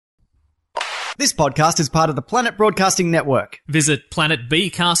This podcast is part of the Planet Broadcasting Network. Visit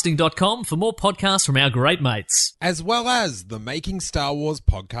planetbcasting.com for more podcasts from our great mates. As well as the Making Star Wars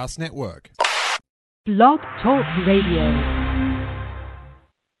Podcast Network. Blog Talk Radio.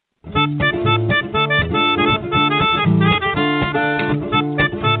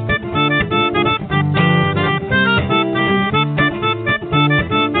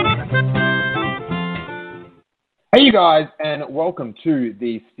 Hey you guys, and welcome to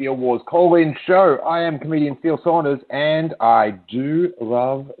the Steele Wars Call-In Show. I am comedian Steele Saunders, and I do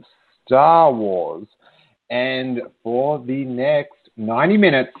love Star Wars. And for the next 90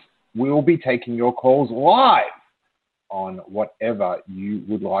 minutes, we'll be taking your calls live on whatever you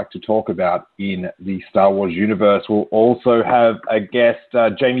would like to talk about in the Star Wars universe. We'll also have a guest,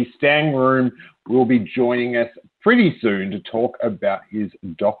 Jamie Stangroom, will be joining us pretty soon to talk about his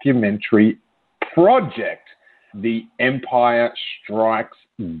documentary project, The Empire Strikes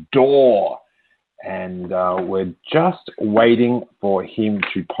Door. And we're just waiting for him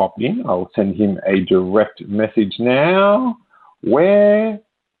to pop in. I'll send him a direct message now. Where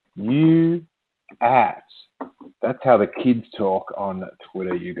you at? That's how the kids talk on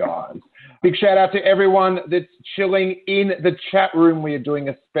Twitter, you guys. Big shout out to everyone that's chilling in the chat room. We are doing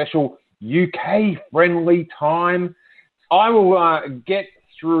a special UK-friendly time. I will get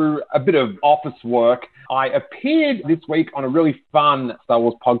through a bit of office work. I appeared this week on a really fun Star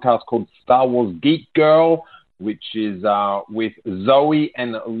Wars podcast called Star Wars Geek Girl, which is with Zoe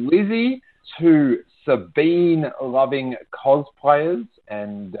and Lizzie, two Sabine-loving cosplayers.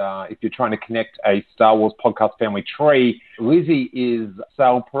 And if you're trying to connect a Star Wars podcast family tree, Lizzie is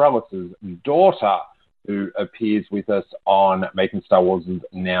Sal Perellis' daughter, who appears with us on Making Star Wars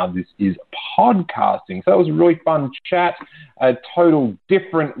Now This Is Podcasting. So it was a really fun chat, a total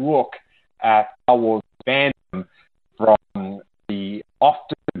different look at Star Wars fandom from the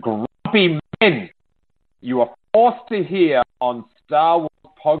often grumpy men you are forced to hear on Star Wars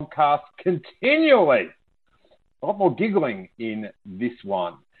podcasts continually. A lot more giggling in this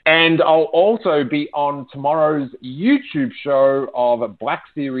one. And I'll also be on tomorrow's YouTube show of Black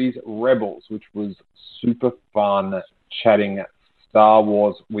Series Rebels, which was super fun chatting Star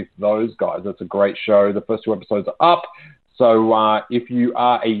Wars with those guys. That's a great show. The first two episodes are up. So if you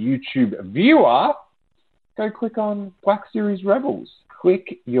are a YouTube viewer, go click on Black Series Rebels.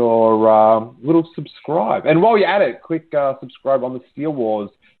 Click your little subscribe. And while you're at it, click subscribe on the Steele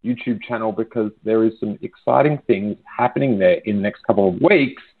Wars YouTube channel, because there is some exciting things happening there in the next couple of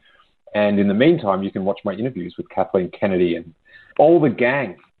weeks. And in the meantime, you can watch my interviews with Kathleen Kennedy and all the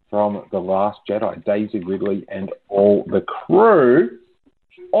gang from The Last Jedi, Daisy Ridley and all the crew.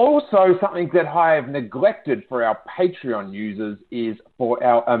 Also, something that I have neglected for our Patreon users is for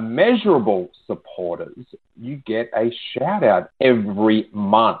our immeasurable supporters, you get a shout out every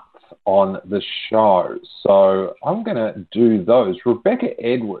month on the show. So I'm going to do those. Rebecca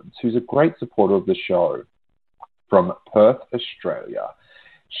Edwards, who's a great supporter of the show from Perth, Australia,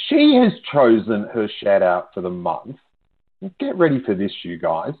 she has chosen her shout out for the month. Get ready for this, you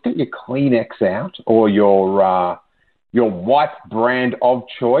guys. Get your Kleenex out, or your wipe brand of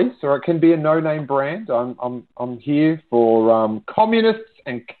choice, or it can be a no-name brand. I'm here for communists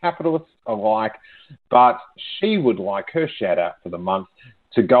and capitalists alike, but she would like her shout out for the month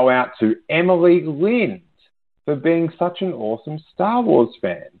to go out to Emily Lind for being such an awesome Star Wars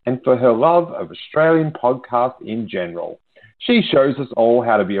fan and for her love of Australian podcasts in general. She shows us all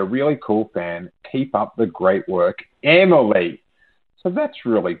how to be a really cool fan. Keep up the great work, Emily. So that's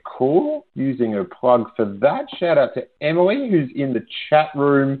really cool, using a plug for that. Shout out to Emily, who's in the chat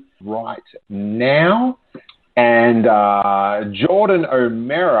room right now. And Jordan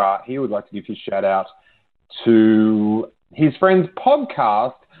O'Meara, he would like to give his shout out to his friend's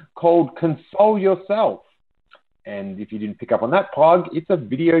podcast called Console Yourself. And if you didn't pick up on that plug, it's a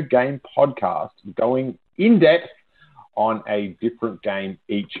video game podcast going in depth on a different game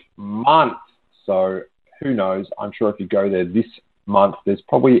each month. So who knows? I'm sure if you go there this month, there's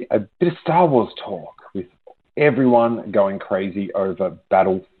probably a bit of Star Wars talk with everyone going crazy over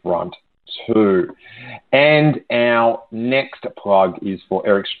Battlefront 2. And our next plug is for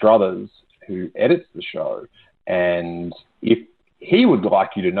Eric Struthers, who edits the show. And if he would like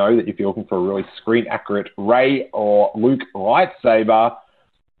you to know that if you're looking for a really screen-accurate Rey or Luke lightsaber,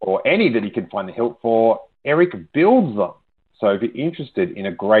 or any that he can find the hilt for, Eric builds them. So if you're interested in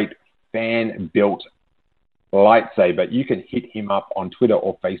a great fan-built lightsaber, you can hit him up on Twitter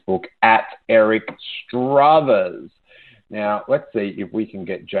or Facebook at Eric Struthers. Now, let's see if we can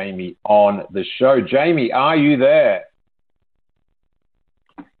get Jamie on the show. Jamie, are you there?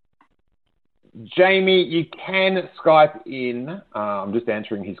 Jamie, you can Skype in. I'm just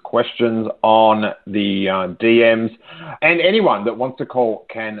answering his questions on the DMs. And anyone that wants to call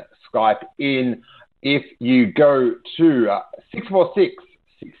can Skype in. If you go to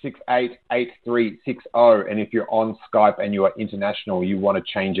 646-668-8360, and if you're on Skype and you are international, you want to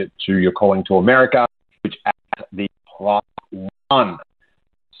change it to you're calling to America, which adds the +1.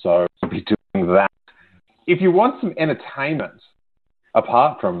 So we'll be doing that. If you want some entertainment,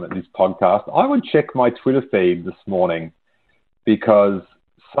 apart from this podcast, I would check my Twitter feed this morning because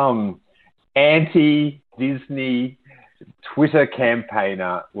some anti-Disney Twitter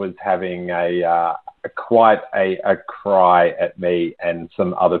campaigner was having quite a cry at me and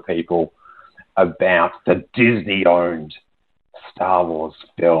some other people about the Disney-owned Star Wars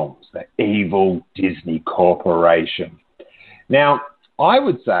films, the evil Disney Corporation. Now, I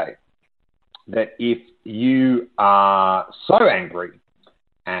would say that if you are so angry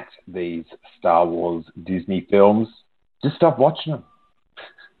at these Star Wars Disney films, just stop watching them.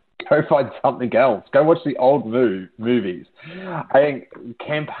 Go find something else. Go watch the old movies. I think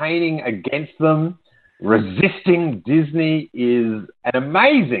campaigning against them, resisting Disney is an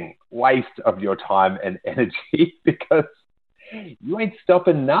amazing waste of your time and energy because you ain't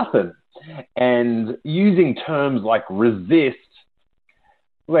stopping nothing. And using terms like resist,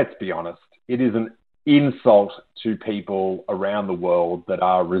 let's be honest, it is an insult to people around the world that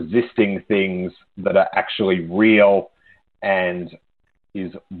are resisting things that are actually real and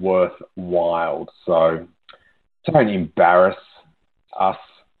is worthwhile. So don't embarrass us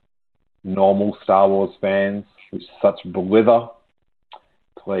normal Star Wars fans with such blither.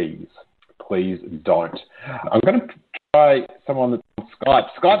 Please don't. I'm going to try someone that's on Skype.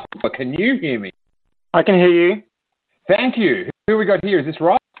 Skype, can you hear me? I can hear you. Thank you. Who we got here? Is this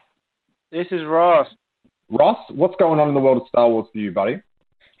Ross? This is Ross. Ross, what's going on in the world of Star Wars for you, buddy?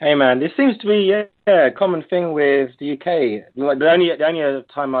 Hey man, this seems to be a common thing with the UK. Like the only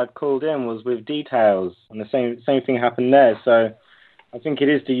time I've called in was with Details, and the same thing happened there. So I think it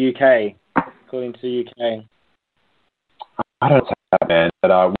is the UK, according to the UK. I don't say that, man,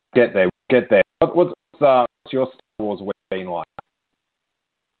 but we'll get there. What's your Star Wars week been like?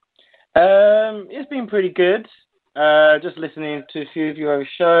 It's been pretty good. Just listening to a few of your other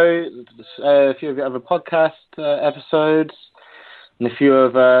shows, a few of your other podcast episodes, and a few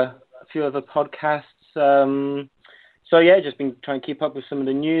other podcasts. So yeah, just been trying to keep up with some of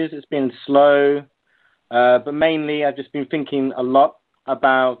the news. It's been slow, but mainly I've just been thinking a lot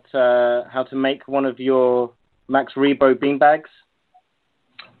about how to make one of your Max Rebo beanbags.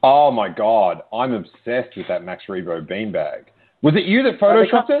 Oh my God, I'm obsessed with that Max Rebo beanbag. Was it you that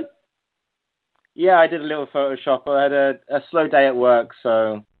photoshopped it? Yeah, I did a little Photoshop. I had a slow day at work,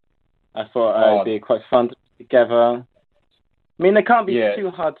 so I thought it'd be quite fun to put together. I mean, they can't be too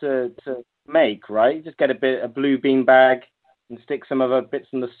hard to make, right? You just get a blue beanbag and stick some other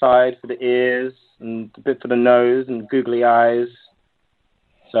bits on the side for the ears and a bit for the nose and googly eyes.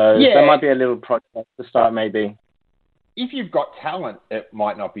 So that might be a little project to start, maybe. If you've got talent, it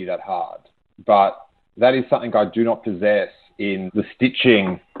might not be that hard, but that is something I do not possess in the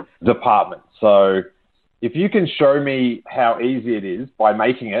stitching department. So if you can show me how easy it is by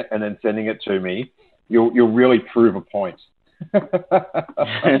making it and then sending it to me, you'll really prove a point.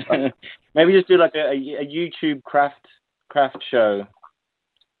 Maybe just do like a YouTube craft show.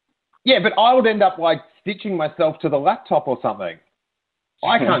 Yeah, but I would end up like stitching myself to the laptop or something.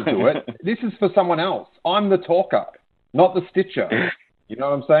 I can't do it. This is for someone else. I'm the talker, not the stitcher. You know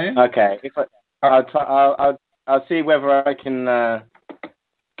what I'm saying? Okay. I'll see whether I can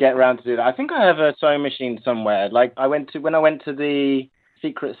get around to do that. I think I have a sewing machine somewhere. Like when I went to the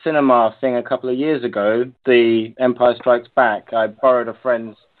Secret Cinema thing a couple of years ago, the Empire Strikes Back, I borrowed a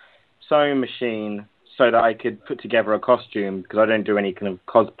friend's sewing machine so that I could put together a costume, because I don't do any kind of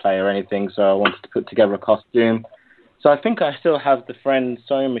cosplay or anything, so I wanted to put together a costume. So I think I still have the friend's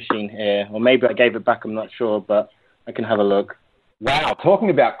sewing machine here, or maybe I gave it back, I'm not sure, but I can have a look. Wow, talking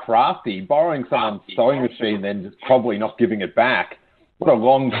about crafty, borrowing someone's sewing machine, then just probably not giving it back. What a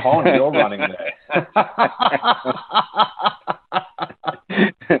long con you're running there.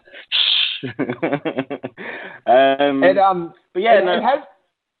 But yeah,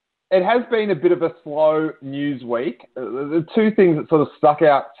 it has been a bit of a slow news week. The two things that sort of stuck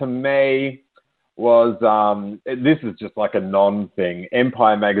out to me was, this is just like a non-thing.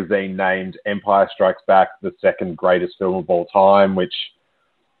 Empire magazine named Empire Strikes Back the second greatest film of all time, which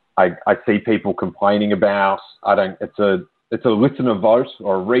I see people complaining about. It's a listener vote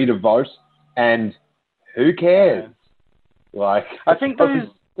or a reader vote, and who cares? Like, I think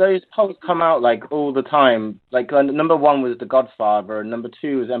those polls come out like all the time. Like number one was The Godfather, and number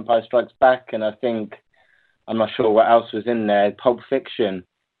two was Empire Strikes Back, and I think I'm not sure what else was in there. Pulp Fiction,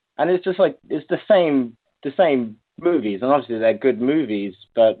 and it's just like it's the same movies, and obviously they're good movies,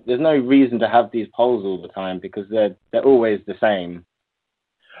 but there's no reason to have these polls all the time because they're always the same.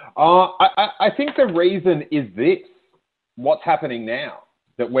 I think the reason is this: what's happening now,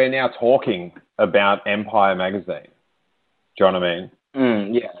 that we're now talking about Empire magazine. Do you know what I mean?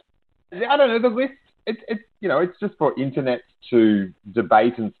 Yeah. I don't know, the list. It's just for internet to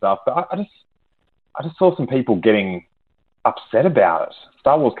debate and stuff. But I just saw some people getting upset about it.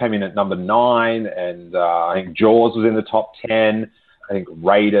 Star Wars came in at number 9, and I think Jaws was in the top 10. I think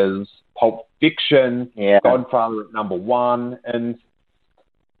Raiders, Pulp Fiction, Godfather at number 1, and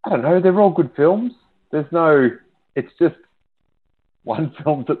I don't know. They're all good films. It's just one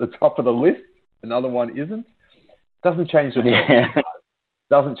film's at the top of the list, another one isn't. Doesn't change the film.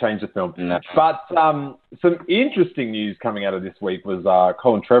 Doesn't change the film. No. But some interesting news coming out of this week was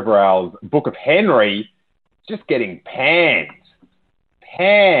Colin Trevorrow's Book of Henry just getting panned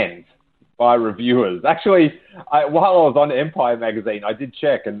by reviewers. Actually, while I was on Empire magazine, I did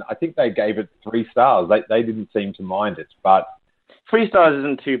check, and I think they gave it 3 stars. They didn't seem to mind it, but 3 stars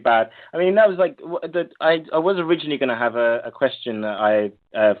isn't too bad. I mean, that was like I was originally going to have a question that I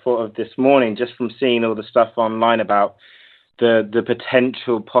thought of this morning just from seeing all the stuff online about the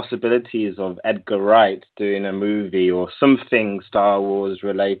potential possibilities of Edgar Wright doing a movie or something Star Wars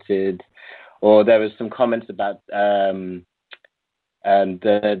related, or there was some comments about the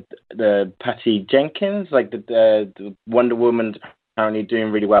Patty Jenkins, like the Wonder Woman's apparently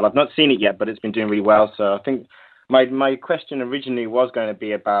doing really well. I've not seen it yet, but it's been doing really well. So I think my question originally was going to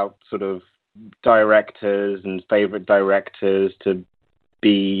be about sort of directors and favorite directors to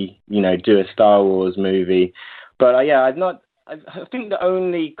be, do a Star Wars movie. But I think the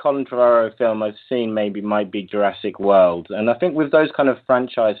only Colin Trevorrow film I've seen might be Jurassic World. And I think with those kind of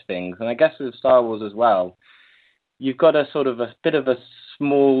franchise things, and I guess with Star Wars as well, you've got a sort of a bit of a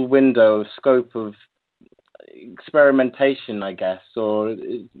small window of scope of experimentation, I guess, or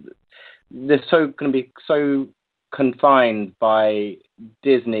they're going to be so confined by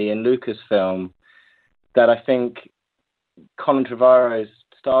Disney and Lucasfilm that I think Colin Trevorrow's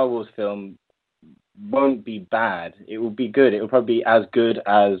Star Wars film won't be bad. It will be good. It will probably be as good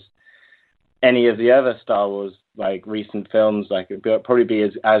as any of the other Star Wars like recent films. Like it will probably be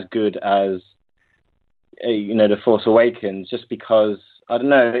as good as The Force Awakens, just because I don't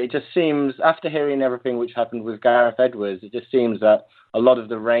know. It just seems, after hearing everything which happened with Gareth Edwards, it just seems that a lot of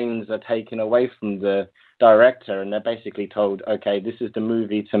the reins are taken away from the director, and they're basically told, okay, this is the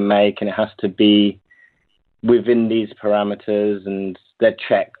movie to make, and it has to be within these parameters, and they're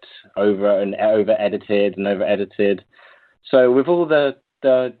checked over and over edited. So with all the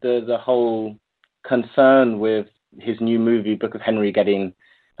whole concern with his new movie Book of Henry getting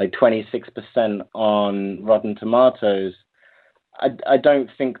like 26% on Rotten Tomatoes, I don't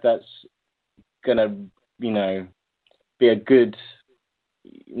think that's gonna be a good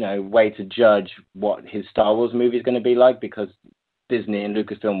way to judge what his Star Wars movie is going to be like, because Disney and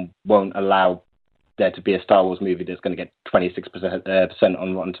Lucasfilm won't allow there to be a Star Wars movie that's going to get 26%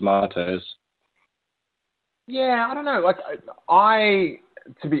 on Rotten Tomatoes. Yeah, I don't know. Like,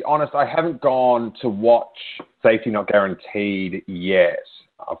 to be honest, I haven't gone to watch Safety Not Guaranteed yet.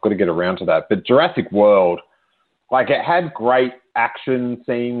 I've got to get around to that. But Jurassic World, like, it had great action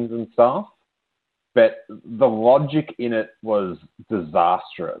scenes and stuff, but the logic in it was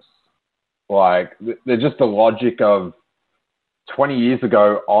disastrous. Like, they're just the logic of 20 years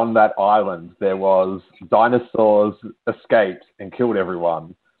ago on that island, there was dinosaurs escaped and killed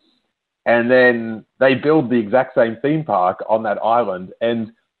everyone. And then they build the exact same theme park on that island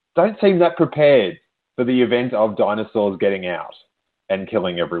and don't seem that prepared for the event of dinosaurs getting out and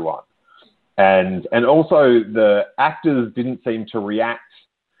killing everyone. And also the actors didn't seem to react.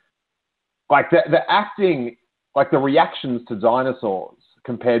 Like the acting, like the reactions to dinosaurs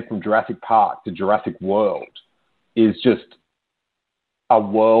compared from Jurassic Park to Jurassic World is just a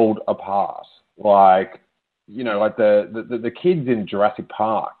world apart. Like, like the kids in Jurassic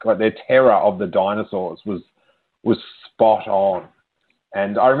Park, like their terror of the dinosaurs was spot on.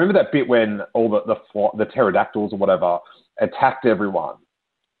 And I remember that bit when all the pterodactyls or whatever attacked everyone,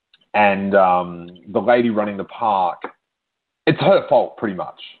 and the lady running the park, it's her fault pretty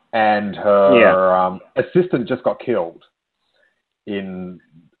much, and her assistant just got killed in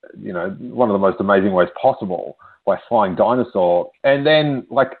one of the most amazing ways possible by a flying dinosaur. And then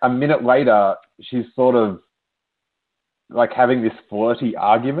like a minute later, she's sort of like having this flirty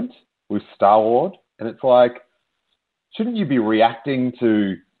argument with Star-Lord, and it's like, shouldn't you be reacting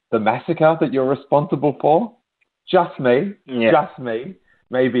to the massacre that you're responsible for? Just me. Yeah. Just me.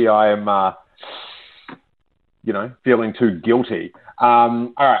 Maybe I am, feeling too guilty.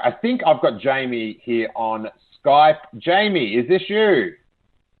 All right, I think I've got Jamie here on Skype. Jamie, is this you?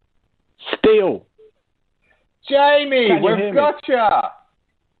 Steele. Jamie, Can you hear we've me? got you.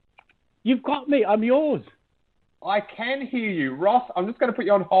 You've got me. I'm yours. I can hear you. Ross, I'm just going to put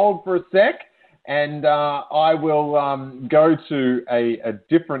you on hold for a sec, and I will go to a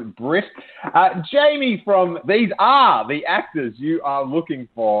different Brit. Jamie from These Are the Actors You Are Looking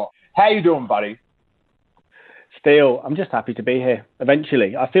For. How you doing, buddy? Steele, I'm just happy to be here.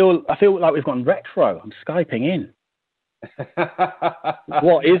 Eventually. I feel like we've gone retro. I'm Skyping in.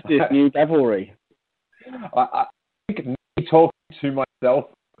 What is this new devilry? I think me talking to myself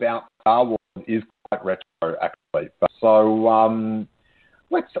about Star Wars is quite retro, actually. So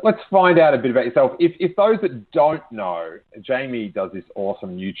let's find out a bit about yourself. If those that don't know, Jamie does this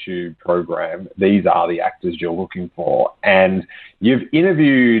awesome YouTube program, These Are the Actors You're Looking For, and you've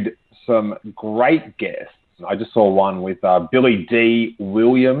interviewed some great guests. I just saw one with Billy D.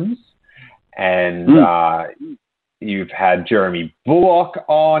 Williams, and you've had Jeremy Bullock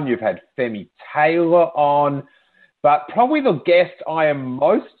on, you've had Femi Taylor on, but probably the guest I am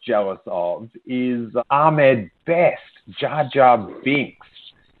most jealous of is Ahmed Best, Jar Jar Binks.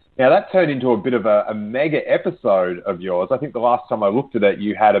 Now, that turned into a bit of a mega episode of yours. I think the last time I looked at it,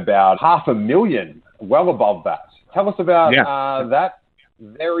 you had about 500,000, well above that. Tell us about that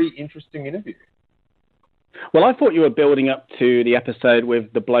very interesting interview. Well, I thought you were building up to the episode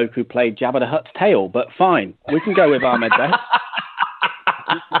with the bloke who played Jabba the Hutt's tail, but fine. We can go with Ahmed Best.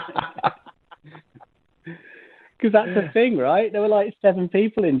 Because that's the thing, right? There were like 7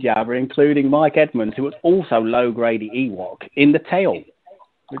 people in Jabba, including Mike Edmonds, who was also low-grade Ewok, in the tail.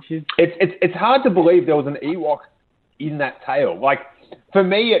 Which is... It's hard to believe there was an Ewok in that tail. Like, for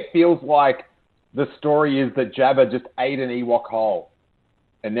me, it feels like the story is that Jabba just ate an Ewok whole,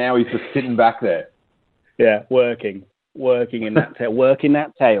 and now he's just sitting back there. Yeah, working in that tail, working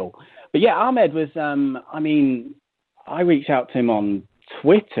that tail. But yeah, Ahmed was, I reached out to him on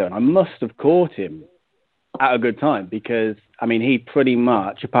Twitter, and I must have caught him at a good time because, he pretty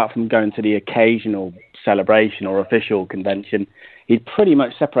much, apart from going to the occasional celebration or official convention, he'd pretty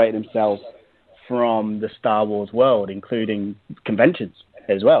much separated himself from the Star Wars world, including conventions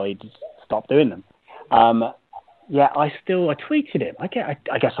as well. He just stopped doing them. I tweeted him. I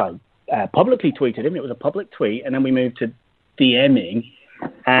guess I publicly tweeted him. It was a public tweet, and then we moved to DMing,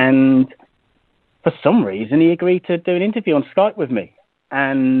 and for some reason he agreed to do an interview on Skype with me,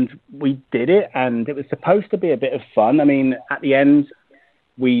 and we did it, and it was supposed to be a bit of fun. At the end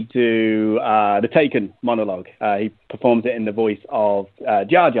we do the Taken monologue. He performs it in the voice of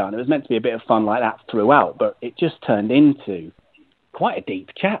Jar Jar, and it was meant to be a bit of fun like that throughout, but it just turned into quite a deep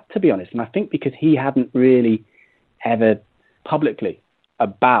chat, to be honest. And I think because he hadn't really ever publicly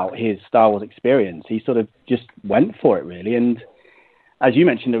about his Star Wars experience, he sort of just went for it, really. And as you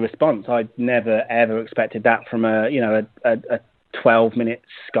mentioned, the response, I'd never ever expected that from a 12-minute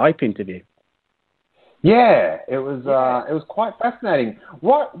Skype interview. Yeah, it was quite fascinating.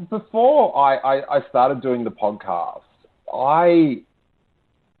 Before I started doing the podcast,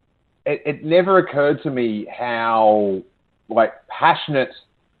 it never occurred to me how passionate,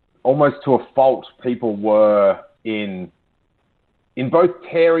 almost to a fault, people were in both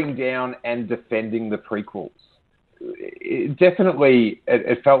tearing down and defending the prequels. It definitely,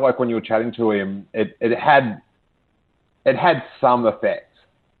 it felt like when you were chatting to him, it had some effect,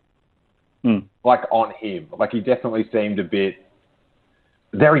 on him. He definitely seemed a bit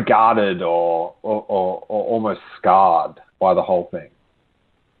very guarded or almost scarred by the whole thing.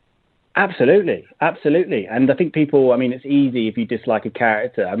 Absolutely. And I think people, it's easy if you dislike a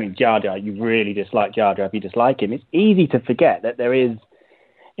character. Jar Jar, you really dislike Jar Jar if you dislike him. It's easy to forget that there is,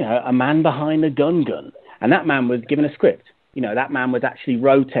 a man behind a gun. And that man was given a script. That man was actually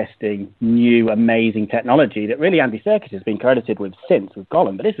road testing new, amazing technology that really Andy Serkis has been credited with since with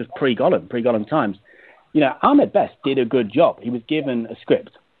Gollum. But this was pre-Gollum times. Ahmed Best did a good job. He was given a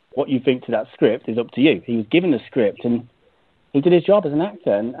script. What you think to that script is up to you. He was given a script and he did his job as an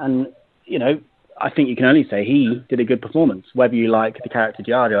actor. And I think you can only say he did a good performance. Whether you like the character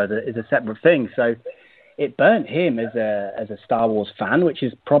Jar Jar is a separate thing. So it burnt him as a Star Wars fan, which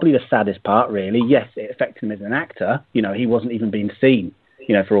is probably the saddest part, really. Yes, it affected him as an actor. He wasn't even being seen,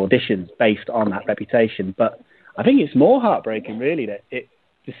 for auditions based on that reputation. But I think it's more heartbreaking, really, that it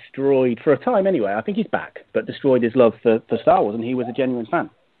destroyed, for a time anyway, I think he's back, but destroyed his love for Star Wars, and he was a genuine fan.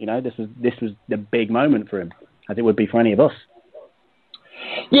 This was the big moment for him, as it would be for any of us.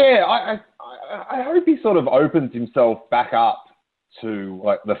 Yeah, I hope he sort of opens himself back up to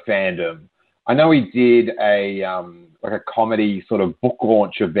like the fandom. I know he did a like a comedy sort of book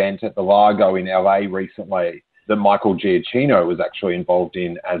launch event at the Largo in LA recently that Michael Giacchino was actually involved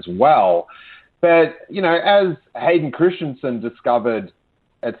in as well. But, you know, as Hayden Christensen discovered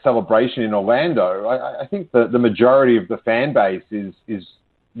at Celebration in Orlando, I think that the majority of the fan base is,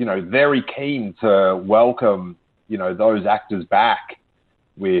 you know, very keen to welcome, you know, those actors back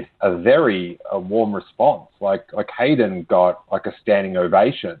with a very warm response. Like Hayden got like a standing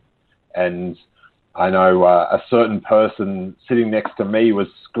ovation. And I know a certain person sitting next to me was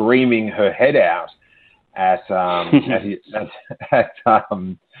screaming her head out at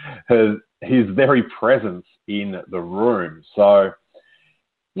his very presence in the room. So,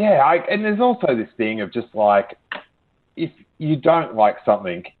 yeah, and there's also this thing of just like, if you don't like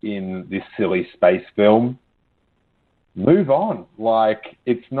something in this silly space film, move on. Like,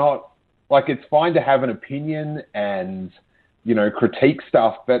 it's not, like, it's fine to have an opinion and, you know, critique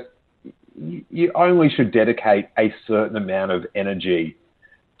stuff, but you only should dedicate a certain amount of energy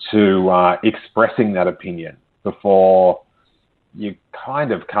to expressing that opinion before you're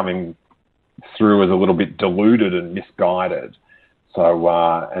kind of coming through as a little bit deluded and misguided. So,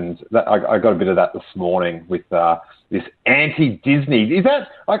 and that, I got a bit of that this morning with this anti-Disney. Is that,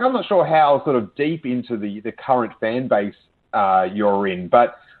 like, I'm not sure how sort of deep into the current fan base you're in,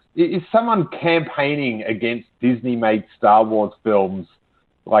 but is someone campaigning against Disney-made Star Wars films,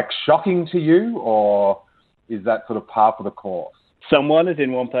 like, shocking to you, or is that sort of par for the course? Someone, as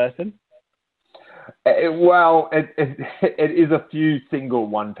in one person? It is a few single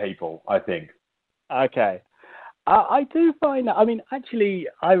one people, I think. Okay. I do find that, I mean, actually,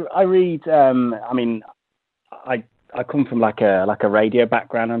 I read, I mean, I come from like a radio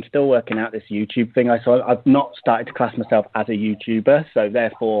background. I'm still working out this YouTube thing. So I've not started to class myself as a YouTuber. So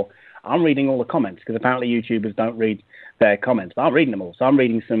therefore, I'm reading all the comments, because apparently YouTubers don't read their comments. But I'm reading them all. So I'm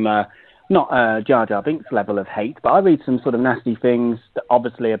reading some, not Jar Jar Binks level of hate, but I read some sort of nasty things,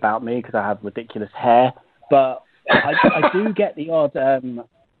 obviously about me because I have ridiculous hair. But I do get the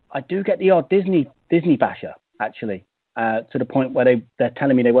odd Disney basher, actually, to the point where they're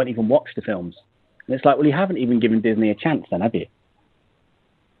telling me they won't even watch the films. And it's like, well, you haven't even given Disney a chance then, have you?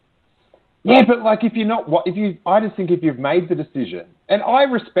 Yeah, but like, I just think if you've made the decision, and I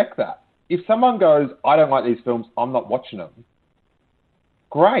respect that. If someone goes, I don't like these films, I'm not watching them,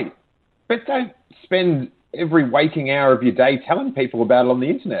 great. But don't spend every waking hour of your day telling people about it on the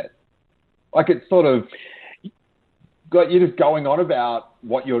internet. Like, it's sort of, you're just going on about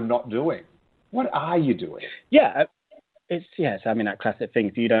what you're not doing. What are you doing? Yeah, I mean, that classic thing.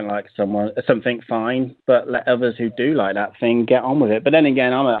 If you don't like something, fine, but let others who do like that thing get on with it. But then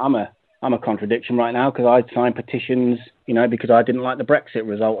again, I'm a contradiction right now, because I signed petitions, you know, because I didn't like the Brexit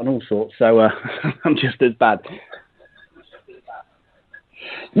result and all sorts. So I'm just as bad.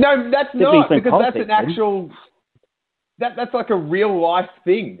 No, that's not, because that's an actual, that's like a real life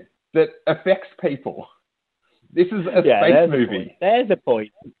thing that affects people. This is a space movie. There's a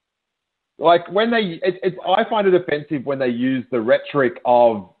point. Like, when I find it offensive when they use the rhetoric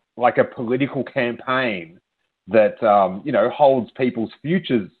of like a political campaign that, you know, holds people's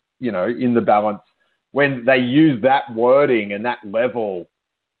futures, you know, in the balance, when they use that wording and that level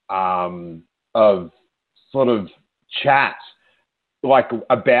of sort of chat, like,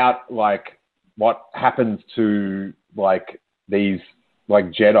 about like what happens to like these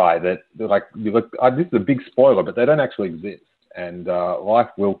like Jedi that like, you look, this is a big spoiler, but they don't actually exist. And life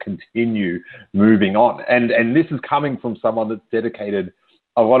will continue moving on. And this is coming from someone that's dedicated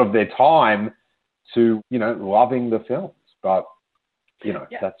a lot of their time to, you know, loving the films. But, you know,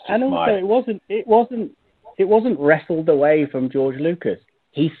 that's just and also it wasn't wrestled away from George Lucas.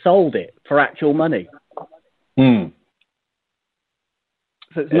 He sold it for actual money. Mm.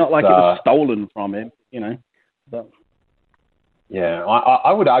 So it's not like it was stolen from him, you know. But yeah,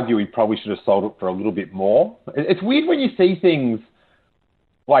 I would argue he probably should have sold it for a little bit more. It's weird when you see things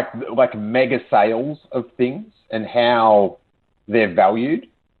like mega sales of things and how they're valued.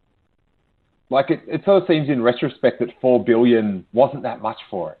 Like, it sort of seems in retrospect that $4 billion wasn't that much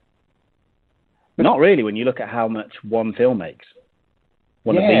for it. Not really, when you look at how much one film makes.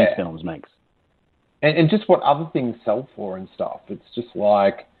 One of these films makes. And just what other things sell for and stuff. It's just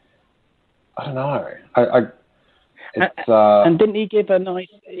like, I don't know. And didn't he give a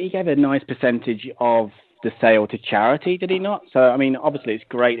nice percentage of the sale to charity, did he not? So, I mean, obviously it's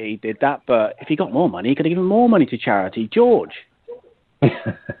great that he did that, but if he got more money, he could have given more money to charity. George,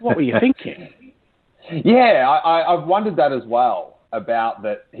 what were you thinking? Yeah, I've wondered that as well, about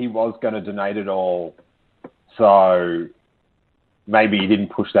that he was going to donate it all, so maybe he didn't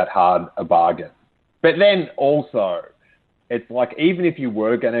push that hard a bargain. But then also, it's like, even if you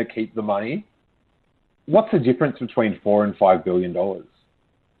were going to keep the money, what's the difference between $4 and $5 billion?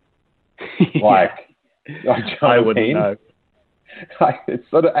 Like, I wouldn't know. Like, it's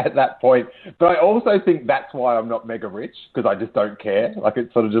sort of at that point. But I also think that's why I'm not mega rich, because I just don't care. Like,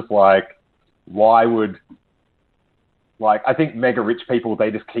 it's sort of just like, why would, like, I think mega rich people,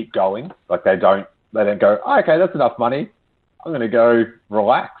 they just keep going. Like, they don't go, oh, okay, that's enough money. I'm going to go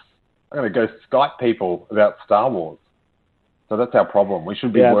relax. I'm going to go Skype people about Star Wars. So that's our problem. We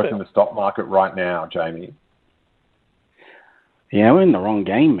should be working the stock market right now, Jamie. Yeah, we're in the wrong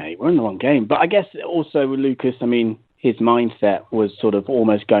game, mate. We're in the wrong game. But I guess also with Lucas, I mean, his mindset was sort of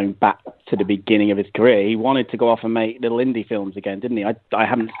almost going back to the beginning of his career. He wanted to go off and make little indie films again, didn't he? I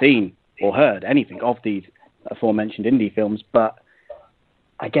haven't seen or heard anything of these aforementioned indie films, but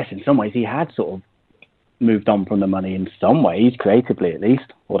I guess in some ways he had sort of moved on from the money in some ways, creatively at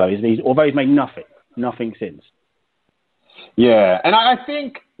least, although he's made nothing since. Yeah, and I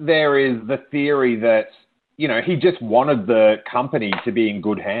think there is the theory that, you know, he just wanted the company to be in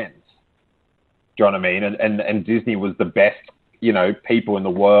good hands. Do you know what I mean? And Disney was the best, you know, people in the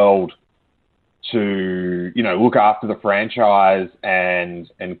world to, you know, look after the franchise and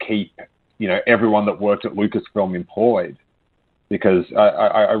keep, you know, everyone that worked at Lucasfilm employed. Because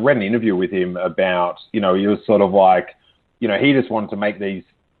I read an interview with him about, you know, he was sort of like, you know, he just wanted to make these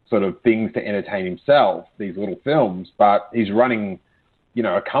sort of things to entertain himself, these little films, but he's running, you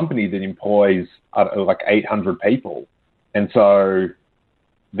know, a company that employs like 800 people. And so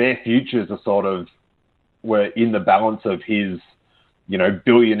their futures are sort of were in the balance of his, you know,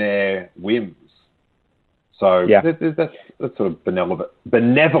 billionaire whims. So yeah, that's sort of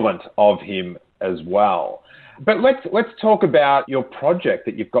benevolent of him as well. But let's talk about your project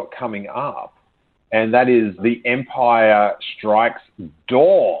that you've got coming up, and that is The Empire Strikes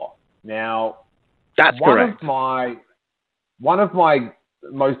Door. Now, that's correct. One of my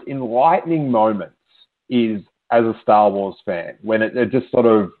most enlightening moments is as a Star Wars fan, when it just sort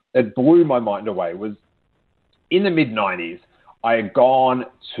of, it blew my mind away, was in the mid-90s, I had gone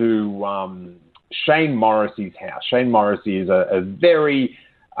to Shane Morrissey's house. Shane Morrissey is a very,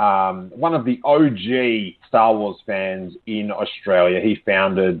 one of the OG Star Wars fans in Australia. He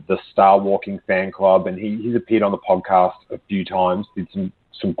founded the Star Walking fan club, and he's appeared on the podcast a few times, did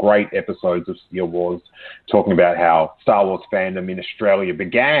some great episodes of Star Wars, talking about how Star Wars fandom in Australia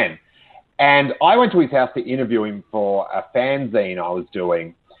began. And I went to his house to interview him for a fanzine I was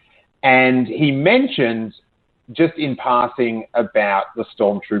doing. And he mentioned just in passing about the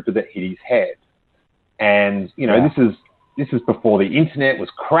stormtrooper that hit his head. And, you know, this is before the internet was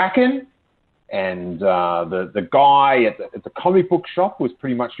cracking. And the guy at the comic book shop was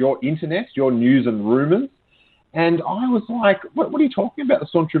pretty much your internet, your news and rumors. And I was like, what are you talking about, the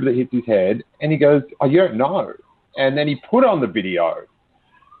stormtrooper that hit his head? And he goes, oh, you don't know. And then he put on the video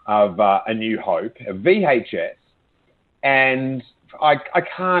of A New Hope, a VHS, and I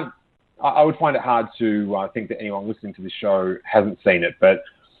would find it hard to think that anyone listening to this show hasn't seen it, but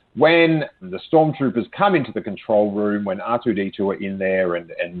when the stormtroopers come into the control room, when R2-D2 are in there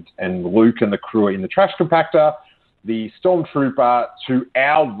and Luke and the crew are in the trash compactor, the stormtrooper to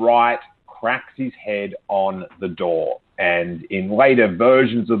our right cracks his head on the door. And in later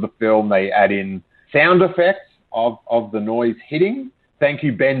versions of the film, they add in sound effects of the noise hitting. Thank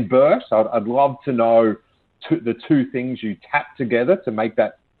you, Ben Burt. I'd love to know the two things you tap together to make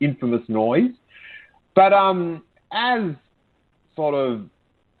that infamous noise. But as sort of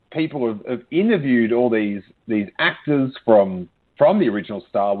people have interviewed all these actors from the original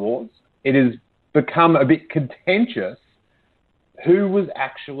Star Wars, it has become a bit contentious who was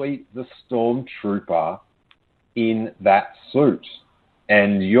actually the stormtrooper in that suit.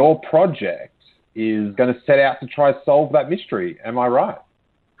 And your project is going to set out to try to solve that mystery. Am I right?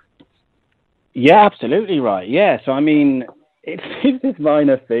 Yeah, absolutely right. Yeah, so I mean, it's this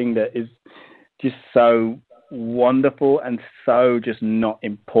minor thing that is just so wonderful and so just not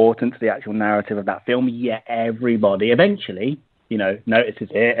important to the actual narrative of that film, yet everybody eventually, you know, notices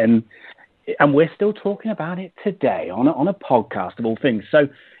it, and we're still talking about it today on a podcast of all things. So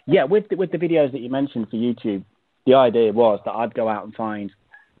yeah, with the videos that you mentioned for YouTube, the idea was that I'd go out and find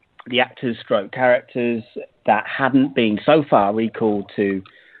the actors / characters that hadn't been so far recalled to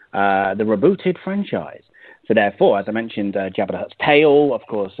the rebooted franchise. So therefore, as I mentioned, Jabba the Hutt's tail, of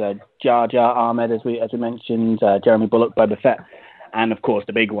course, Jar Jar, Ahmed, as we mentioned, Jeremy Bulloch, Boba Fett, and of course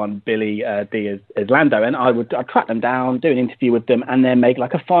the big one, Billy D as Lando. And I'd track them down, do an interview with them, and then make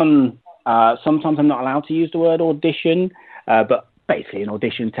like a fun. Sometimes I'm not allowed to use the word audition, but basically an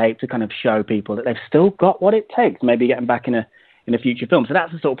audition tape to kind of show people that they've still got what it takes, maybe getting back in a future film. So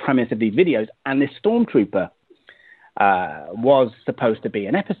that's the sort of premise of these videos. And this stormtrooper was supposed to be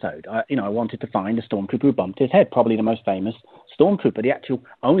an episode. I wanted to find a stormtrooper who bumped his head, probably the most famous stormtrooper, the actual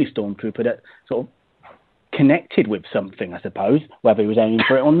only stormtrooper that sort of connected with something, I suppose, whether he was aiming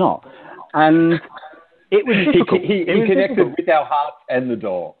for it or not. And it was difficult. He connected with our hearts and the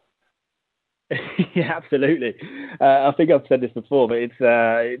door. Yeah, absolutely. I think I've said this before, but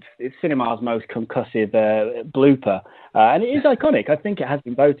it's cinema's most concussive blooper, and it is iconic. I think it has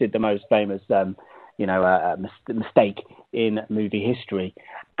been voted the most famous, mistake in movie history.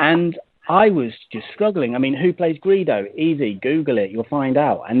 And I was just struggling. I mean, who plays Greedo? Easy, Google it, you'll find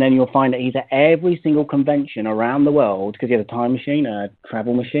out. And then you'll find that he's at every single convention around the world, because he has a time machine, a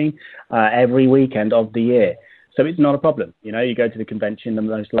travel machine, every weekend of the year. So it's not a problem. You go to the convention, the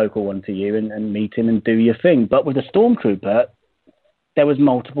most local one to you, and meet him and do your thing. But with a stormtrooper, there was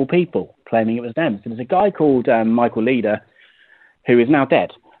multiple people claiming it was them. So there's a guy called Michael Leader, who is now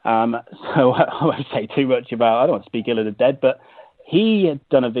dead. So I won't say too much about, I don't want to speak ill of the dead, but he had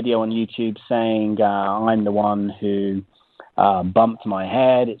done a video on YouTube saying, I'm the one who bumped my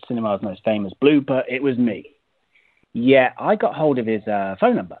head. It's cinema's most famous blooper. It was me. Yeah, I got hold of his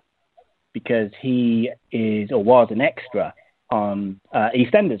phone number, because he is or was an extra on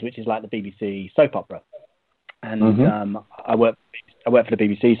EastEnders, which is like the BBC soap opera. And I work for the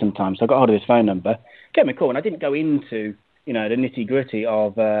BBC sometimes, so I got hold of his phone number, gave him a call, and I didn't go into the nitty-gritty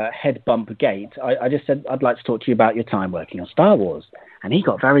of head bump gate. I just said, I'd like to talk to you about your time working on Star Wars. And he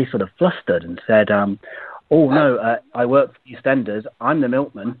got very sort of flustered and said, I work for EastEnders, I'm the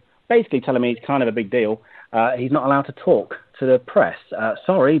milkman, basically telling me it's kind of a big deal. He's not allowed to talk to the press.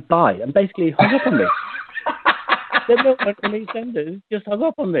 Sorry, bye. And basically hung up on me. The milkman from EastEnders just hung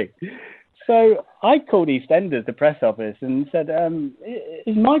up on me. So I called EastEnders, the press office, and said,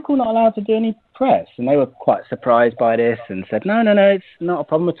 is Michael not allowed to do any press? And they were quite surprised by this and said, no, it's not a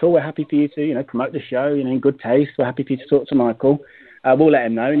problem at all. We're happy for you to, promote the show, in good taste. We're happy for you to talk to Michael. We'll let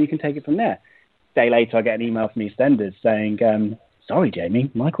him know, and you can take it from there. A day later, I get an email from EastEnders saying, sorry, Jamie,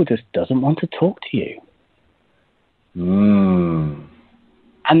 Michael just doesn't want to talk to you. And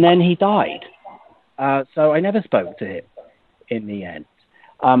then he died. So I never spoke to him in the end.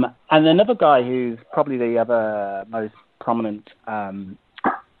 And another guy who's probably the other most prominent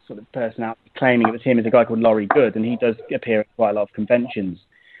sort of person out claiming it was him is a guy called Laurie Good, and he does appear at quite a lot of conventions.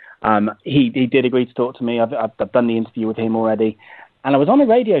 He did agree to talk to me. I've done the interview with him already. And I was on a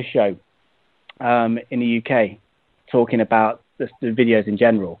radio show in the UK talking about the videos in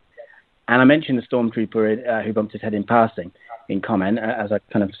general. And I mentioned the stormtrooper who bumped his head in passing in comment, as I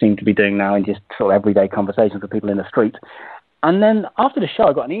kind of seem to be doing now in just sort of everyday conversations with people in the street. And then after the show,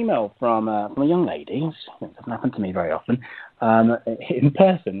 I got an email from a young lady. It doesn't happen to me very often. In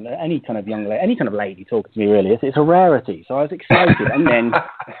person, any kind of lady talking to me, really, it's a rarity. So I was excited. And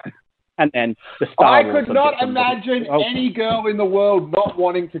then the Star Wars. I could not imagine any girl in the world not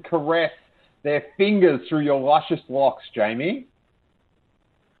wanting to caress their fingers through your luscious locks, Jamie.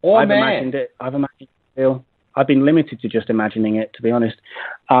 I've imagined it. I've been limited to just imagining it, to be honest.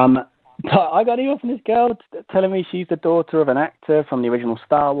 But I got an email from this girl telling me she's the daughter of an actor from the original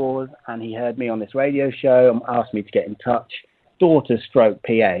Star Wars, and he heard me on this radio show and asked me to get in touch. Daughter stroke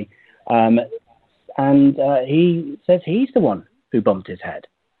PA. And he says he's the one who bumped his head.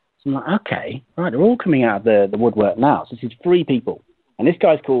 So I'm like, okay, right, they're all coming out of the woodwork now. So this is 3 people. And this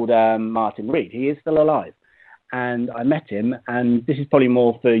guy's called Martin Reed. He is still alive. And I met him, and this is probably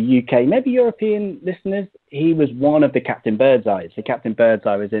more for UK, maybe European listeners. He was one of the Captain Birdseye. So Captain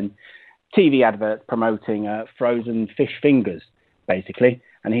Birdseye was in TV adverts promoting frozen fish fingers, basically.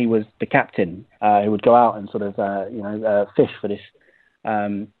 And he was the captain who would go out and sort of, fish for this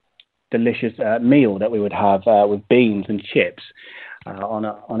delicious meal that we would have with beans and chips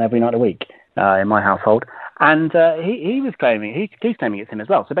on every night of the week in my household. And he's claiming it's him as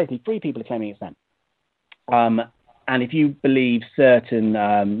well. So basically 3 people are claiming it's them. And if you believe certain,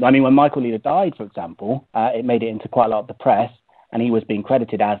 when Michael Leader died, for example, it made it into quite a lot of the press, and he was being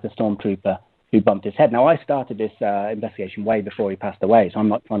credited as the stormtrooper who bumped his head. Now, I started this investigation way before he passed away, so I'm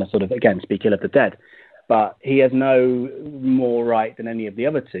not trying to sort of, again, speak ill of the dead. But he has no more right than any of the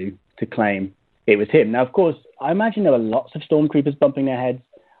other 2 to claim it was him. Now, of course, I imagine there were lots of stormtroopers bumping their heads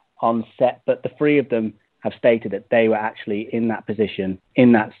on set, but the 3 of them have stated that they were actually in that position,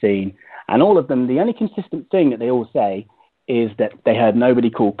 in that scene. And all of them, the only consistent thing that they all say is that they heard nobody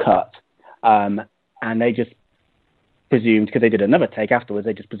call cut. And they just presumed, because they did another take afterwards,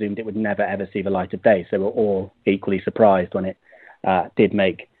 they just presumed it would never, ever see the light of day. So they were all equally surprised when it did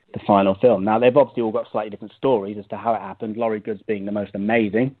make the final film. Now, they've obviously all got slightly different stories as to how it happened. Laurie Good's being the most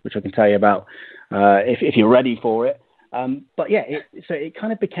amazing, which I can tell you about if you're ready for it. But yeah, so it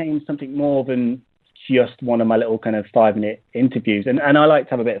kind of became something more than just one of my little kind of 5-minute interviews. And I like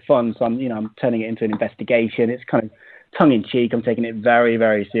to have a bit of fun. So I'm turning it into an investigation. It's kind of tongue in cheek. I'm taking it very,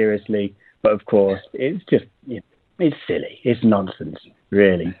 very seriously. But of course, it's just, it's silly. It's nonsense,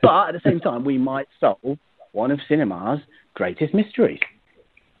 really. But at the same time, we might solve one of cinema's greatest mysteries.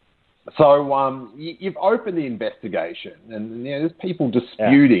 So you've opened the investigation, and there's people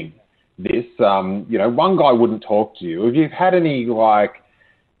disputing this. One guy wouldn't talk to you. Have you had any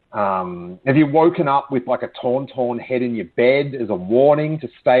have you woken up with like a torn head in your bed as a warning to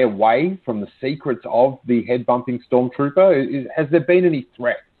stay away from the secrets of the head-bumping stormtrooper? Has there been any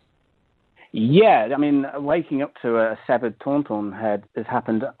threats? Yeah, I mean, waking up to a severed Tauntaun head has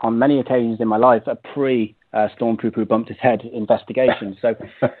happened on many occasions in my life, a pre-stormtrooper who bumped his head investigation. So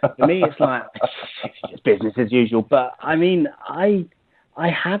for me, it's like, it's business as usual. But I mean, I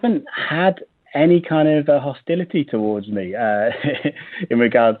haven't had any kind of hostility towards me in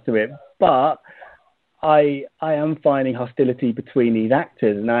regards to it. But I am finding hostility between these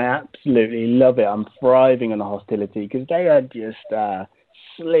actors, and I absolutely love it. I'm thriving on the hostility because they are just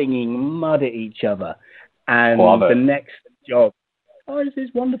slinging mud at each other. And the next job, this is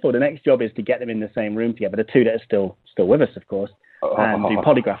wonderful. The next job is to get them in the same room together, the two that are still with us, of course, and do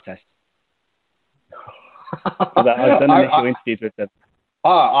polygraph tests. I've done initial interviews with them.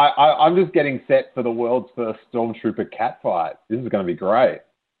 I'm just getting set for the world's first Stormtrooper catfight. This is going to be great.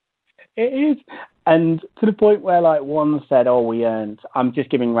 It is. And to the point where, one said, we earned... I'm just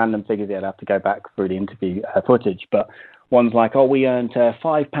giving random figures here. I'd have to go back through the interview footage. But one's like, we earned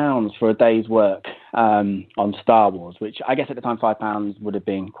 £5 for a day's work on Star Wars, which I guess at the time £5 would have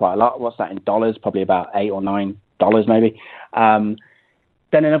been quite a lot. What's that in dollars? Probably about $8 or $9 maybe.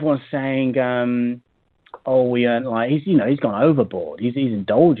 Then another one's saying... we earned he's gone overboard. He's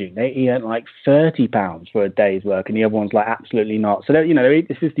indulging. He earned £30 for a day's work, and the other one's absolutely not. So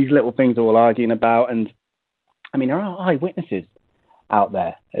this is these little things they're all arguing about, and I mean there are eyewitnesses out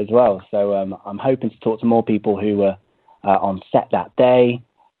there as well. So I'm hoping to talk to more people who were on set that day.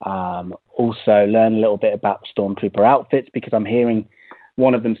 Also learn a little bit about Stormtrooper outfits, because I'm hearing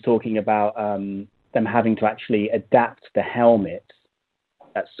one of them's talking about them having to actually adapt the helmets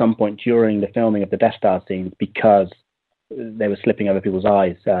at some point during the filming of the Death Star scenes because they were slipping over people's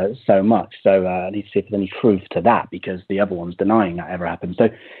eyes so much. So I need to see if there's any truth to that, because the other one's denying that ever happened. So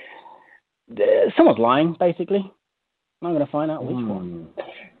someone's lying, basically. I'm going to find out which one.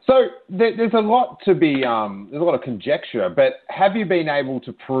 So there's a lot to be, there's a lot of conjecture, but have you been able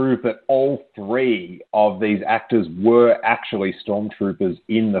to prove that all three of these actors were actually Stormtroopers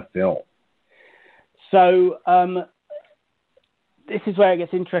in the film? So, this is where it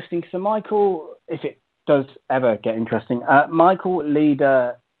gets interesting. So Michael, if it does ever get interesting, Michael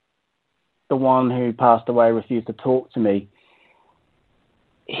Leader, the one who passed away, refused to talk to me.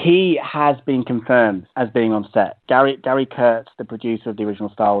 He has been confirmed as being on set. Gary Kurtz, the producer of the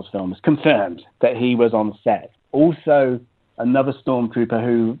original Star Wars films, confirmed that he was on set. Also, another Stormtrooper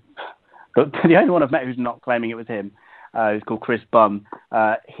who, the only one I've met who's not claiming it was him, who's called Chris Bum.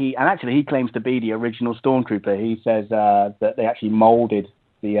 He claims to be the original Stormtrooper. He says that they actually molded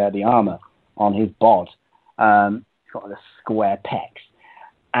the armor on his bod. He's got the square pecs,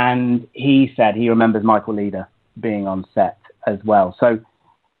 and he said he remembers Michael Leader being on set as well. So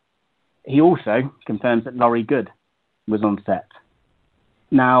he also confirms that Laurie Good was on set.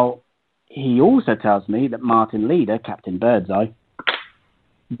 Now he also tells me that Martin Leader, Captain Birdseye,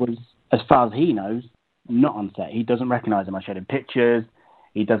 was, as far as he knows, not on set. He doesn't recognise him. I showed him pictures.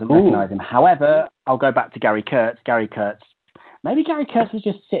 He doesn't recognise him. However, I'll go back to Gary Kurtz. Maybe Gary Kurtz was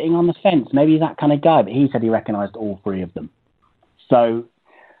just sitting on the fence. Maybe he's that kind of guy, but he said he recognised all three of them. So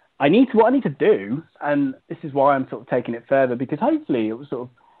what I need to do, and this is why I'm sort of taking it further, because hopefully it will sort of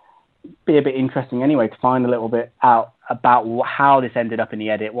be a bit interesting anyway to find a little bit out about how this ended up in the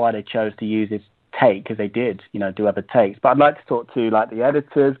edit, why they chose to use this take, because they did, do other takes. But I'd like to talk to the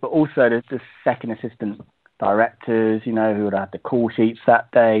editors, but also the second assistant directors, who would have the call sheets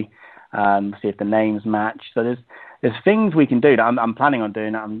that day, see if the names match. So there's things we can do that I'm planning on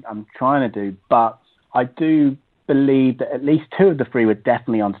doing, that I'm trying to do, but I do believe that at least two of the three were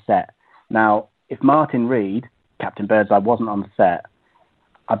definitely on set. Now, if Martin Reed, Captain Birdseye, wasn't on set,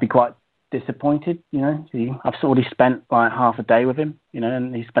 I'd be quite disappointed. I've already spent half a day with him,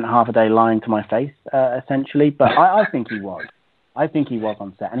 and he spent half a day lying to my face, essentially. But I think he was. I think he was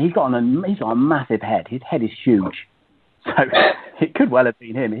on set, and he's got a massive head. His head is huge, so it could well have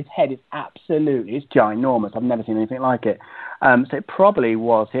been him. His head is it's ginormous. I've never seen anything like it. So it probably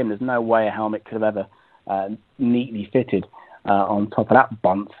was him. There's no way a helmet could have ever neatly fitted on top of that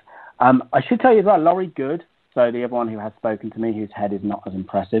bunt. I should tell you as well, Laurie Good, so the other one who has spoken to me, whose head is not as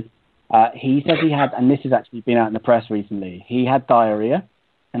impressive. He says he had, and this has actually been out in the press recently, he had diarrhea,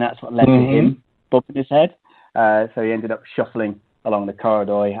 and that's what led to him bumping his head. So he ended up shuffling along the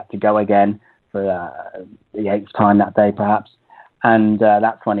corridor. He had to go again for the 8th time that day, perhaps. And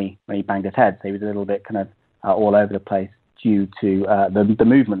that's when he banged his head. So he was a little bit kind of all over the place due to the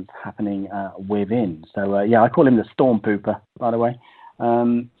movements happening within. So, I call him the storm pooper, by the way.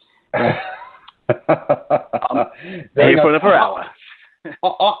 Here for the per hour.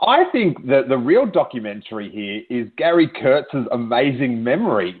 I think that the real documentary here is Gary Kurtz's amazing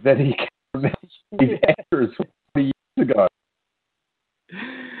memory that he can remember his extras 40 years ago.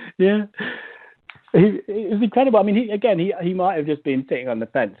 Yeah. It was incredible. I mean, he might have just been sitting on the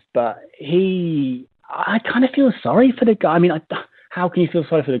fence, but I kind of feel sorry for the guy. I mean, how can you feel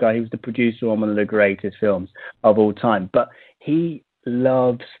sorry for the guy? He was the producer on one of the greatest films of all time, but he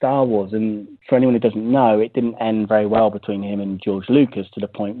loved Star Wars. And for anyone who doesn't know, it didn't end very well between him and George Lucas, to the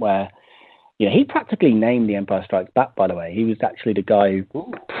point where, he practically named The Empire Strikes Back, by the way. He was actually the guy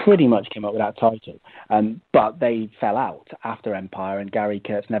who pretty much came up with that title. But they fell out after Empire, and Gary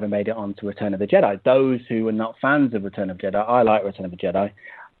Kurtz never made it on to Return of the Jedi. Those who are not fans of Return of the Jedi, I like Return of the Jedi,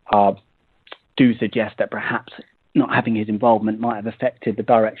 do suggest that perhaps not having his involvement might have affected the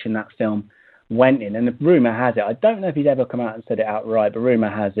direction that film went in. And the rumour has it, I don't know if he's ever come out and said it outright, but rumour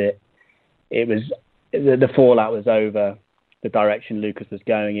has it, it was the fallout was over the direction Lucas was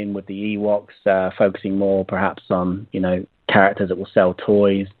going in with the Ewoks, focusing more perhaps on, characters that will sell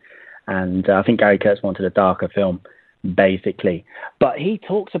toys. And I think Gary Kurtz wanted a darker film, basically. But he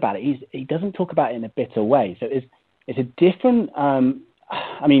talks about it. He doesn't talk about it in a bitter way. So it's a different...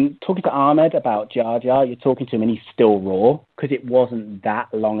 talking to Ahmed about Jar Jar, you're talking to him and he's still raw, because it wasn't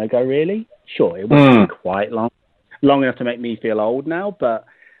that long ago, really. Sure, it wasn't quite long enough to make me feel old now, but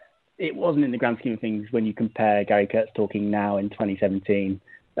it wasn't in the grand scheme of things when you compare Gary Kurtz talking now in 2017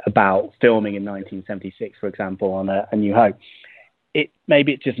 about filming in 1976, for example, on A New Hope.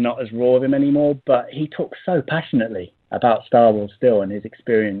 Maybe it's just not as raw of him anymore, but he talks so passionately about Star Wars still and his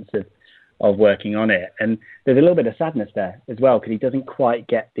experience of working on it. And there's a little bit of sadness there as well, because he doesn't quite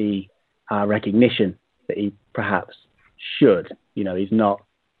get the recognition that he perhaps should. He's not,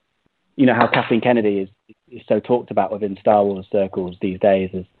 how Kathleen Kennedy is so talked about within Star Wars circles these days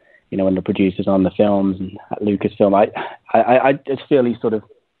as, when the producers on the films and at Lucasfilm. I just feel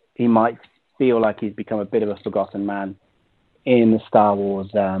he might feel like he's become a bit of a forgotten man in the Star Wars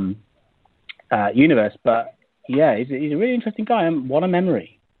universe. But yeah, he's a really interesting guy, and what a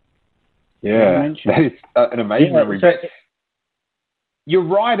memory. Yeah, that is an amazing memory. But you're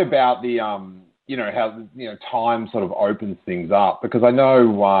right about the, how, time sort of opens things up, because I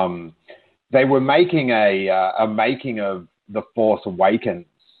know they were making a making of The Force Awakens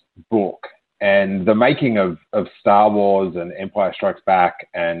book, and the making of Star Wars and Empire Strikes Back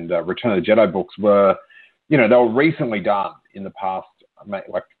and Return of the Jedi books were, they were recently done in the past,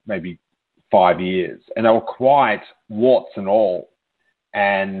 maybe 5 years, and they were quite warts and all.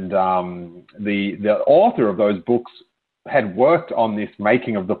 And the author of those books had worked on this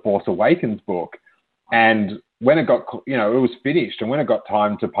making of The Force Awakens book, and when it got, it was finished, and when it got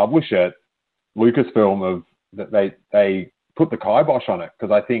time to publish it, Lucasfilm they put the kibosh on it,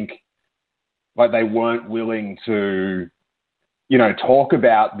 because I think they weren't willing to, talk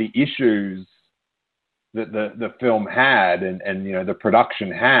about the issues that the film had and the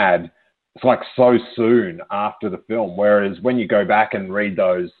production had. It's so soon after the film, whereas when you go back and read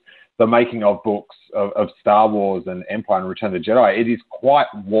the making of books of Star Wars and Empire and Return of the Jedi, it is quite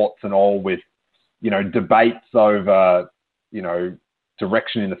warts and all with, debates over,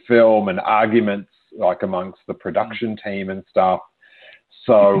 direction in the film and arguments amongst the production team and stuff.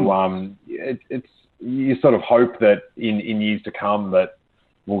 So it's you sort of hope that in years to come that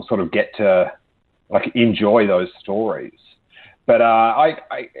we'll sort of get to enjoy those stories. But I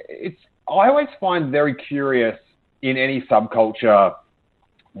always find very curious in any subculture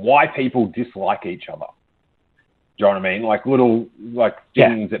why people dislike each other. Do you know what I mean? Little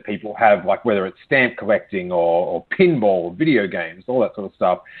things that people have, whether it's stamp collecting or pinball, video games, all that sort of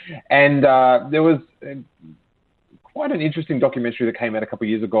stuff. And there was quite an interesting documentary that came out a couple of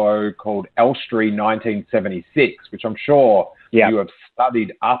years ago called Elstree 1976, which I'm sure you have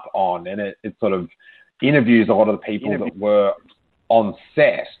studied up on, and it sort of interviews a lot of the people that were on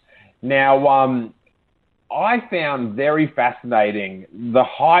set. Now, I found very fascinating the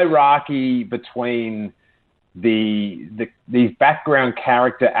hierarchy between these background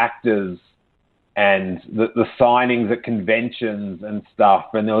character actors and the signings at conventions and stuff.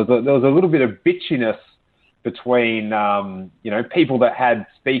 And there was a little bit of bitchiness between people that had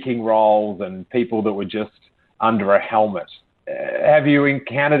speaking roles and people that were just under a helmet. have you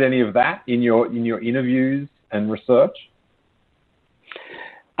encountered any of that in your interviews and research?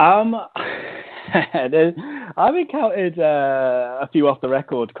 I've encountered a few off the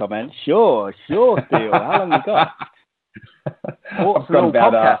record comments. Sure, Steele. How long you got? I've got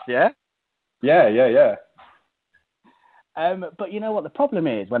about podcast, yeah. Yeah. But you know what the problem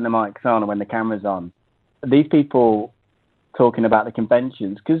is when the mic's on and when the camera's on? These people talking about the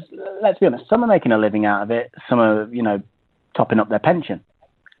conventions, because let's be honest, some are making a living out of it, some are, topping up their pension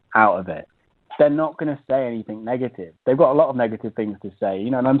out of it. They're not going to say anything negative. They've got a lot of negative things to say,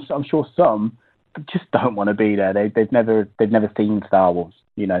 and I'm sure some just don't want to be there. They've never seen Star Wars,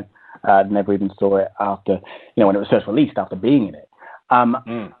 never even saw it after, when it was first released, after being in it.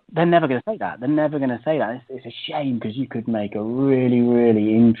 They're never going to say that. It's a shame, because you could make a really,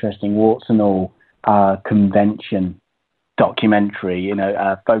 really interesting warts and all convention documentary,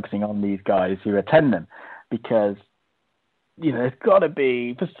 focusing on these guys who attend them, because, there's got to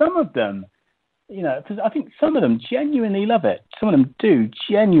be, for some of them, I think some of them genuinely love it. Some of them do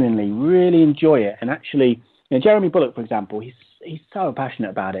genuinely really enjoy it. And actually, Jeremy Bulloch, for example, he's so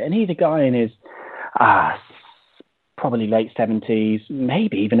passionate about it. And he's a guy in his probably late 70s,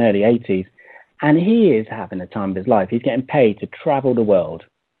 maybe even early 80s. And he is having the time of his life. He's getting paid to travel the world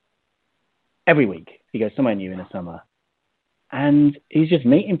every week. He goes somewhere new in the summer. And he's just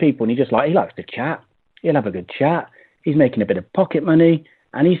meeting people, and he likes to chat. He'll have a good chat. He's making a bit of pocket money,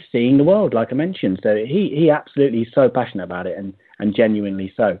 and he's seeing the world, like I mentioned. So he absolutely is so passionate about it, and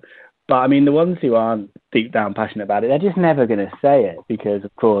genuinely so. But I mean, the ones who aren't deep down passionate about it, they're just never going to say it, because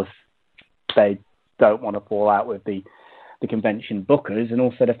of course they don't want to fall out with the convention bookers and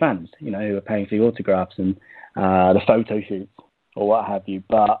also the fans, who are paying for the autographs and the photo shoots or what have you.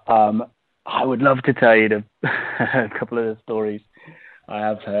 But I would love to tell you a couple of the stories I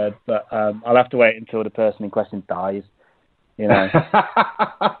have heard, but I'll have to wait until the person in question dies. I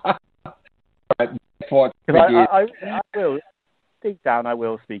will, deep down, I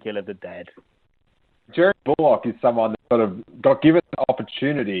will speak ill of the dead. Jerry Bulloch is someone that sort of got given the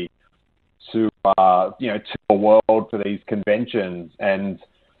opportunity to, tour the world for these conventions, and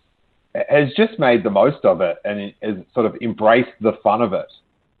has just made the most of it, and has sort of embraced the fun of it.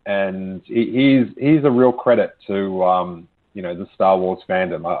 And he's a real credit to, the Star Wars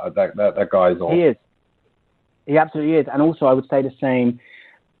fandom. That guy's awesome. He is. He absolutely is. And also, I would say the same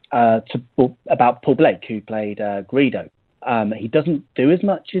about Paul Blake, who played Greedo. He doesn't do as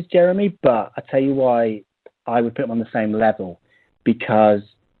much as Jeremy, but I tell you why I would put him on the same level, because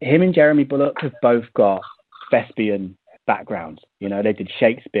him and Jeremy Bulloch have both got thespian backgrounds. They did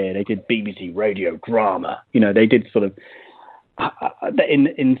Shakespeare, they did BBC radio drama. They did sort of,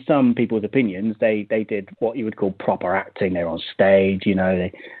 in some people's opinions, they did what you would call proper acting. They were on stage,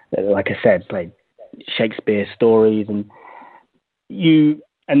 they, like I said, played Shakespeare stories, and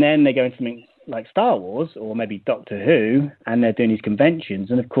then they go into something like Star Wars or maybe Doctor Who, and they're doing these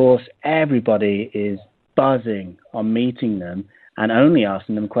conventions, and of course everybody is buzzing on meeting them and only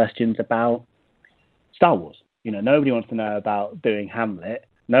asking them questions about Star Wars. Nobody wants to know about doing Hamlet.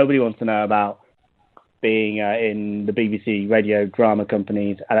 Nobody wants to know about being in the BBC radio drama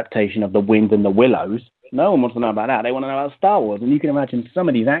company's adaptation of The Wind and the Willows. No one wants to know about that. They want to know about Star Wars. And you can imagine some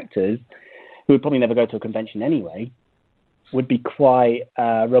of these actors, who would probably never go to a convention anyway, would be quite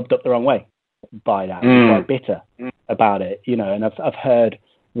rubbed up the wrong way by that, quite bitter about it, And I've heard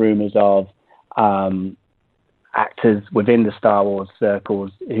rumours of actors within the Star Wars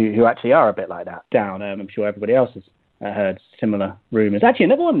circles who actually are a bit like that down. I'm sure everybody else has heard similar rumours. Actually,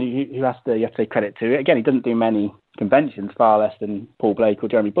 another one who you have to say credit to, again, he doesn't do many conventions, far less than Paul Blake or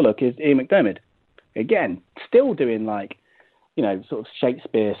Jeremy Bulloch, is Ian McDiarmid. Again, still doing sort of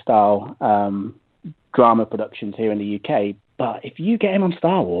Shakespeare-style drama productions here in the UK. But if you get him on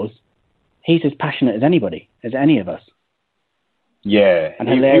Star Wars, he's as passionate as anybody, as any of us. Yeah. And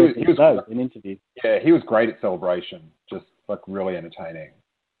hilarious he was in interviews. Yeah, he was great at Celebration, just really entertaining.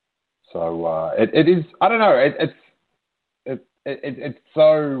 So it is, I don't know, it's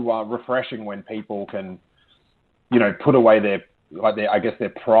so refreshing when people can, put away their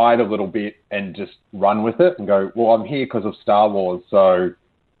pride a little bit and just run with it and go, well, I'm here because of Star Wars, so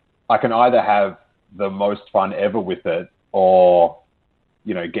I can either have the most fun ever with it, or,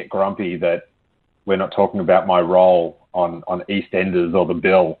 get grumpy that we're not talking about my role on EastEnders or The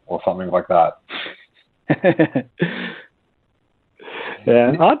Bill or something like that.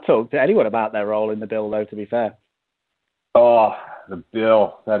 Yeah, I'd talk to anyone about their role in The Bill, though, to be fair. Oh, The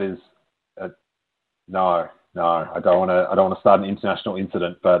Bill, that is no, I don't want to start an international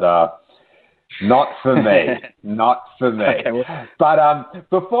incident, but Not for me. Not for me. Okay, well, But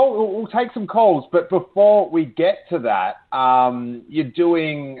before we'll take some calls, but before we get to that, you're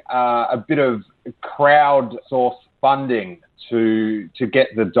doing a bit of crowdsource funding to get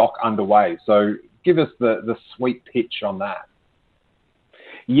the doc underway. So give us the sweet pitch on that.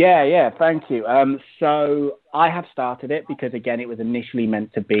 Yeah, thank you. So I have started it because, again, it was initially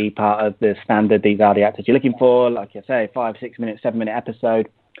meant to be part of the standard These Are the Actors You're Looking For, like I say, 5, 6 minute, 7 minute episode.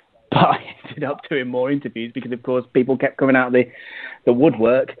 But I ended up doing more interviews because, of course, people kept coming out of the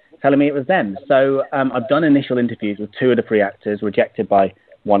woodwork telling me it was them. So I've done initial interviews with 2 of the 3 actors, rejected by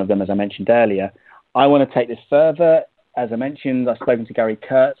one of them, as I mentioned earlier. I want to take this further. As I mentioned, I've spoken to Gary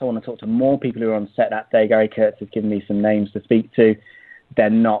Kurtz. I want to talk to more people who were on set that day. Gary Kurtz has given me some names to speak to. They're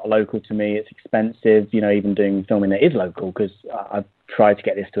not local to me. It's expensive, even doing filming that is local, because I've tried to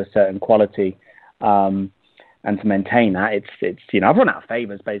get this to a certain quality. And to maintain that, it's I've run out of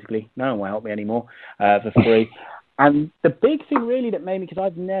favours, basically. No one will help me anymore for free. And the big thing really that made me, because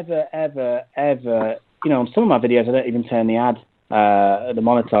I've never, ever, on some of my videos, I don't even turn the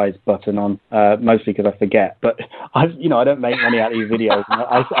monetize button on, mostly because I forget. But I don't make money out of these videos.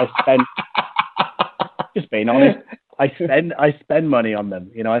 I spend, just being honest, I spend money on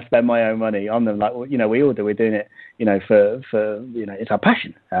them. I spend my own money on them. Like, we all do. We're doing it, for it's our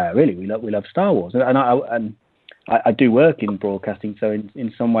passion. Really, we love Star Wars, and I do work in broadcasting. So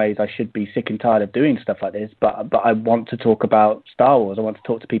in some ways, I should be sick and tired of doing stuff like this. But I want to talk about Star Wars. I want to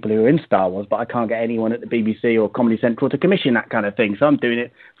talk to people who are in Star Wars. But I can't get anyone at the BBC or Comedy Central to commission that kind of thing. So I'm doing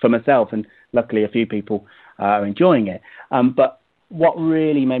it for myself, and luckily, a few people are enjoying it. But what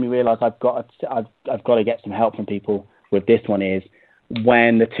really made me realise I've got to get some help from people with this one is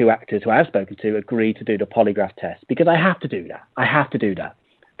when the 2 actors who I've spoken to agreed to do the polygraph test, because I have to do that.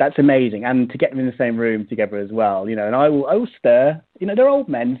 That's amazing. And to get them in the same room together as well, and I will stir, they're old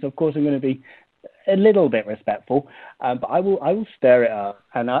men, so of course I'm going to be a little bit respectful, but I will stir it up.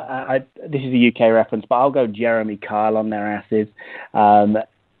 And I this is a UK reference, but I'll go Jeremy Kyle on their asses.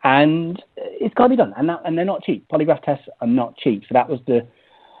 And it's got to be done. And they're not cheap. Polygraph tests are not cheap. So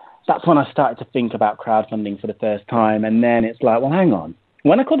that's when I started to think about crowdfunding for the first time. And then it's like, well, hang on.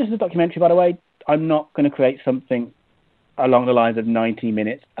 When I call this a documentary, by the way, I'm not going to create something along the lines of 90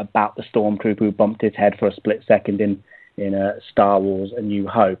 minutes about the stormtrooper who bumped his head for a split second in Star Wars A New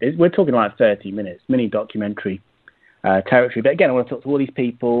Hope. We're talking about 30 minutes, mini documentary territory. But again, I want to talk to all these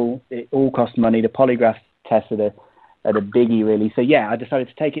people. It all costs money. The polygraph tests are the biggie, really. So, yeah, I decided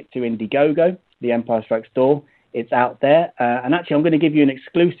to take it to Indiegogo, The Empire Strikes Door. It's out there. And actually, I'm going to give you an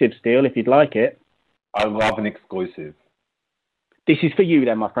exclusive, Steele, if you'd like it. I love an exclusive. This is for you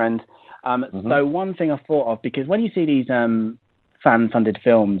then, my friend. So one thing I thought of, because when you see these fan-funded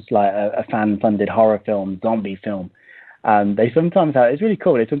films, like a fan-funded horror film, zombie film, they sometimes have, it's really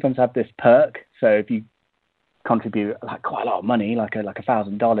cool, they sometimes have this perk. So if you contribute like quite a lot of money, like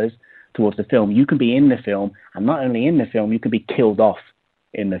 $1,000 towards the film, you can be in the film, and not only in the film, you can be killed off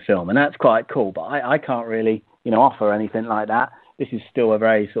in the film, and that's quite cool. But I can't really, offer anything like that. This is still a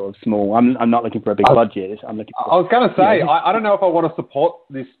very sort of small. I'm not looking for a big budget. I'm looking. I was going to say, I don't know if I want to support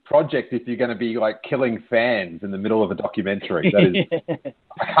this project if you're going to be like killing fans in the middle of a documentary. That is,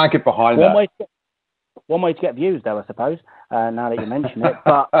 I can't get behind that. One way to get views, though, I suppose. Now that you mention it,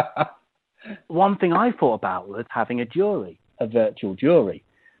 but one thing I thought about was having a jury, a virtual jury.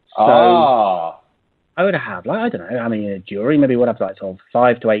 So I would have, like, I don't know, having a jury, maybe we'd have like sort of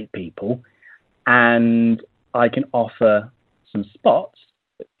 5 to 8 people, and I can offer some spots,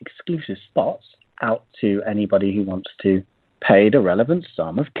 exclusive spots, out to anybody who wants to pay the relevant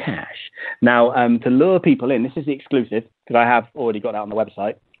sum of cash. Now, to lure people in, this is the exclusive, because I have already got that on the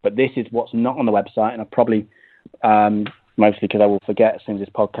website, but this is what's not on the website, and I probably, mostly because I will forget as soon as this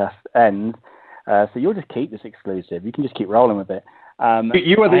podcast ends, so you'll just keep this exclusive. You can just keep rolling with it.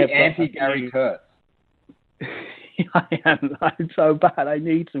 You are the anti-Gary Kurtz. I am. I'm so bad. I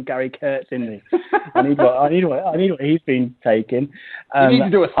need some Gary Kurtz in me. I need what he's been taking. You need to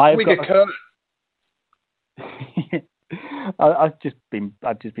do a Swigger Kurtz. I've just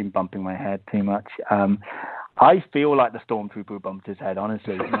been bumping my head too much. I feel like the stormtrooper bumped his head.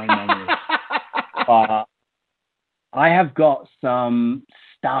 Honestly, I have got some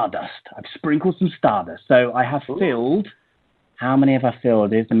stardust. I've sprinkled some stardust. So I have filled. How many have I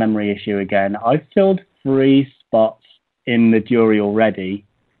filled? Here's the memory issue again. I've filled 3 spots in the jury already,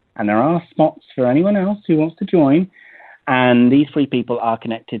 and there are spots for anyone else who wants to join. And these 3 people are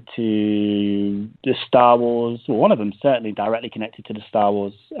connected to the Star Wars, well, one of them certainly directly connected to the Star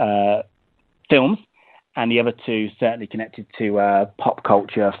Wars films, and the other 2 certainly connected to pop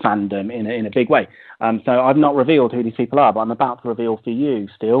culture fandom in a big way. So I've not revealed who these people are, but I'm about to reveal for you,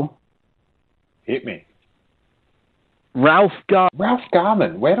 Steele. Hit me. Ralph Garman. Ralph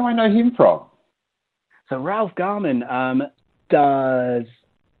Garman. Where do I know him from? So Ralph Garman does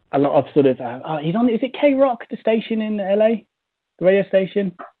a lot of sort of. He's on. Is it K Rock, the station in LA, the radio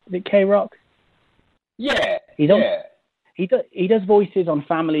station? Is it K Rock? Yeah. He's on. He does voices on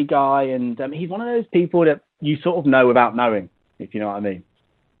Family Guy, and he's one of those people that you sort of know without knowing, if you know what I mean.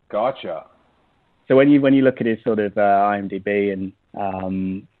 Gotcha. So when you look at his sort of IMDb and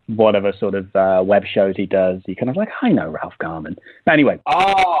whatever sort of web shows he does, you kind of like, I know Ralph Garman. But anyway.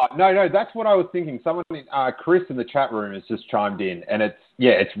 Oh, no, that's what I was thinking. Someone, Chris in the chat room has just chimed in, and it's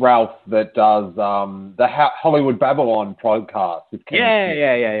Ralph that does the Hollywood Babylon podcast with Ken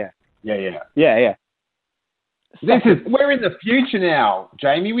Smith. Yeah. We're in the future now,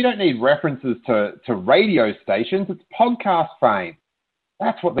 Jamie. We don't need references to radio stations. It's podcast fame.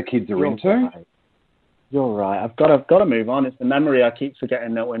 That's what the kids are into. Right. You're right. I've got to move on. It's the memory. I keep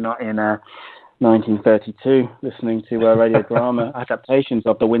forgetting that we're not in 1932, listening to radio drama adaptations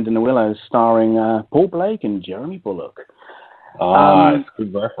of The Wind in the Willows, starring Paul Blake and Jeremy Bulloch. It's a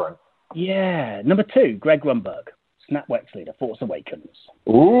good reference. Yeah. Number 2, Greg Grunberg, Snap Wexley, The Force Awakens.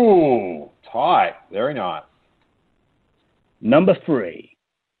 Ooh, tight. Very nice. Number 3,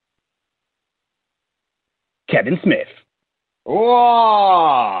 Kevin Smith.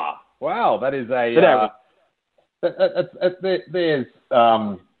 Oh, wow. That is there's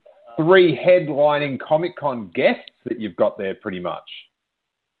 3 headlining Comic-Con guests that you've got there pretty much.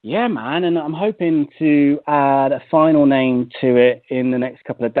 Yeah, man, and I'm hoping to add a final name to it in the next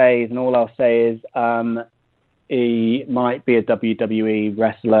couple of days, and all I'll say is he might be a WWE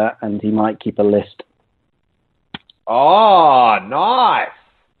wrestler, and he might keep a list. Oh, nice.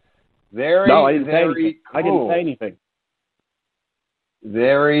 No, I didn't say anything. Cool. I didn't say anything.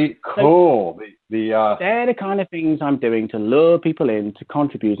 Very cool. So, they're the kind of things I'm doing to lure people into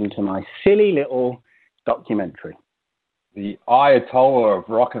contributing to my silly little documentary. The Ayatollah of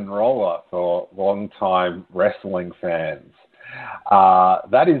rock and roller for long-time wrestling fans.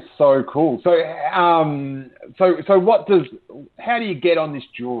 That is so cool. So, how do you get on this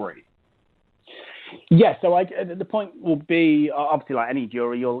jury? Yeah, so the point will be, obviously, like any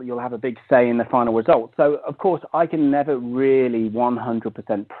jury, you'll have a big say in the final result. So, of course, I can never really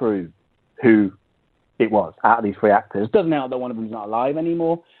 100% prove who it was out of these 3 actors. Doesn't help that one of them's not alive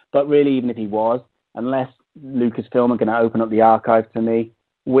anymore, but really, even if he was, unless Lucasfilm are going to open up the archives to me,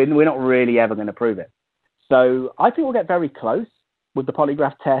 we're not really ever going to prove it. So I think we'll get very close with the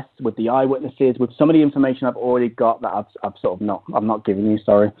polygraph tests, with the eyewitnesses, with some of the information I've already got that I've sort of not given you,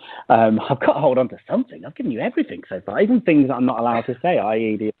 sorry. I've got to hold on to something. I've given you everything so far, even things that I'm not allowed to say,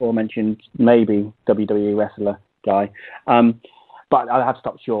 i.e. the aforementioned maybe WWE wrestler guy. But I have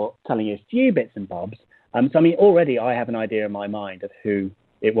stopped short telling you a few bits and bobs. So, I mean, already I have an idea in my mind of who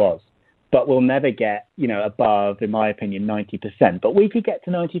it was. But we'll never get, above, in my opinion, 90%. But we could get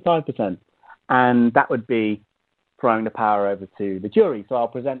to 95%. And that would be throwing the power over to the jury. So I'll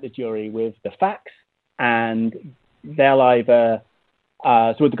present the jury with the facts, and they'll either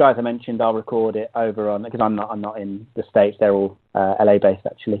so with the guys I mentioned, I'll record it over on, because I'm not in the States, they're all LA based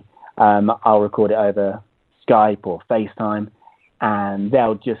actually. I'll record it over Skype or FaceTime, and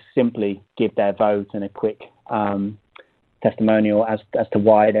they'll just simply give their vote and a quick testimonial as to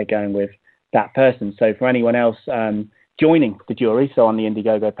why they're going with that person. So for anyone else joining the jury, so on the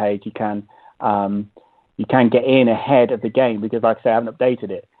Indiegogo page, you can get in ahead of the game, because like I say, I haven't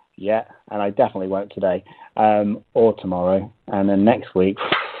updated it yet, and I definitely won't today or tomorrow, and then next week.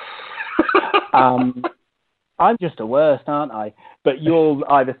 I'm just the worst, aren't I? But you'll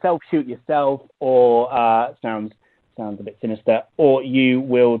either self-shoot yourself, or sounds a bit sinister, or you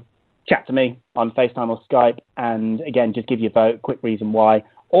will chat to me on FaceTime or Skype, and again, just give your vote, quick reason why.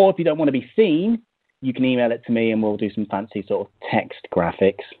 Or if you don't want to be seen, you can email it to me, and we'll do some fancy sort of text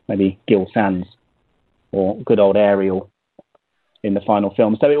graphics, maybe Gil Sans or good old Ariel in the final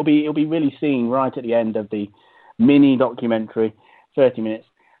film. So it'll be really seen right at the end of the mini documentary, 30 minutes.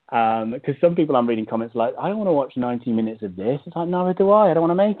 Because some people I'm reading comments like, I don't want to watch 90 minutes of this. It's like, neither do I. I don't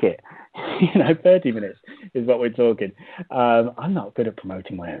want to make it. 30 minutes is what we're talking. I'm not good at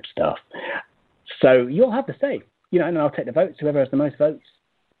promoting my own stuff. So you'll have to say, and I'll take the votes. Whoever has the most votes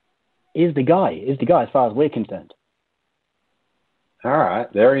is the guy as far as we're concerned. All right.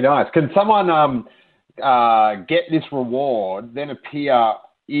 Very nice. Can someone get this reward, then appear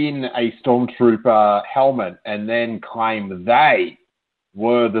in a Stormtrooper helmet, and then claim they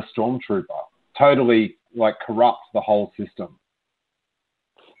were the Stormtrooper? Totally, corrupt the whole system.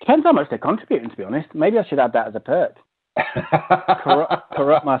 Depends how much they're contributing, to be honest. Maybe I should add that as a perk.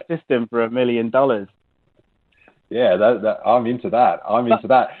 Corrupt my system for $1 million. Yeah, I'm into that.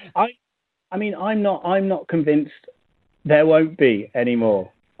 I mean, I'm not convinced there won't be any more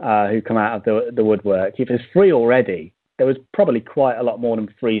who come out of the woodwork. If there's 3 already, there was probably quite a lot more than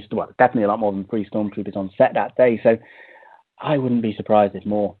 3, well, definitely a lot more than 3 stormtroopers on set that day. So I wouldn't be surprised if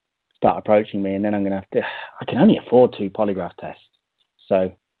more start approaching me, and then I'm going to have to, I can only afford 2 polygraph tests.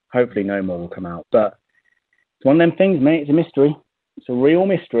 So hopefully no more will come out. But it's one of them things, mate. It's a mystery. It's a real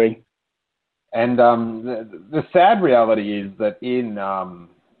mystery. And the sad reality is that in, about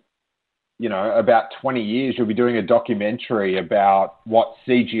 20 years, you'll be doing a documentary about what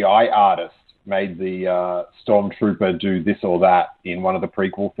CGI artist made the Stormtrooper do this or that in one of the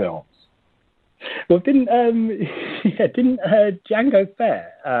prequel films. Well, didn't Django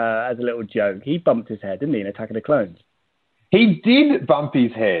Fett, as a little joke, he bumped his head, didn't he, in Attack of the Clones? He did bump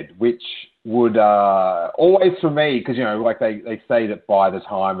his head, which would always for me, because, like they say that by the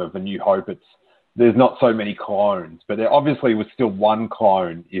time of A New Hope, there's not so many clones, but there obviously was still one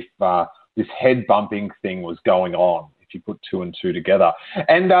clone if this head bumping thing was going on, if you put 2 and 2 together.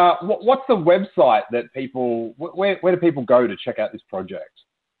 And what's the website that where do people go to check out this project?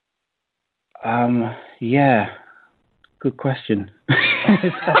 Yeah, good question.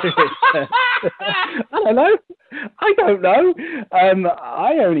 I don't know.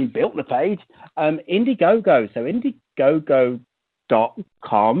 I only built the page. Indiegogo. So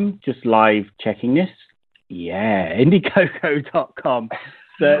Indiegogo.com, just live checking this. Yeah, Indiegogo.com.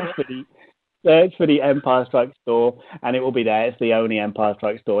 Search for the Empire Strikes store, and it will be there. It's the only Empire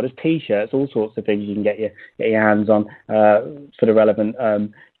Strikes store. There's T-shirts, all sorts of things you can get your hands on for the relevant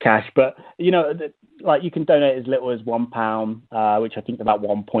cash. But you can donate as little as £1, which I think is about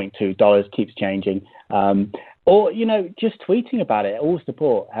 $1.2. Keeps changing. Or just tweeting about it. All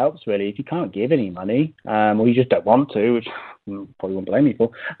support helps really. If you can't give any money, or you just don't want to, which probably won't blame me for,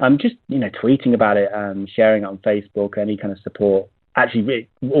 just tweeting about it, sharing it on Facebook, any kind of support. Actually,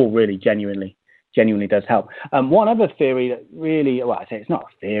 really genuinely does help. One other theory that really, I say it's not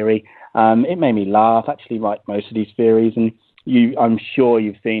a theory. It made me laugh, actually, like most of these theories. And I'm sure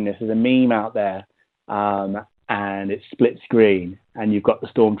you've seen this. There's a meme out there, and it's split screen, and you've got the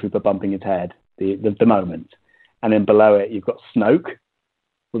Stormtrooper bumping his head, the moment. And then below it, you've got Snoke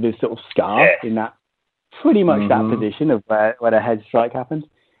with his sort of scar in that, pretty much that position of where the head strike happened.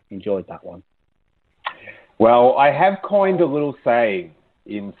 Enjoyed that one. Well, I have coined a little saying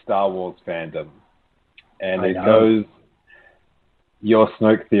in Star Wars fandom, and it goes, "Your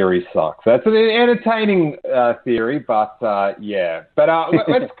Snoke theory sucks." That's an entertaining theory, but yeah. But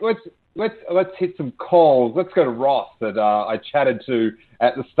let's hit some calls. Let's go to Ross that I chatted to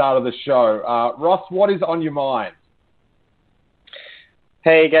at the start of the show. Ross, what is on your mind?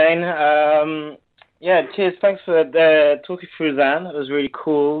 Hey again. Cheers. Thanks for talking through that. It was really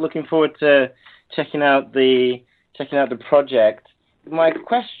cool. Looking forward to checking out the project. My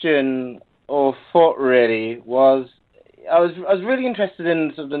question or thought really was, I was really interested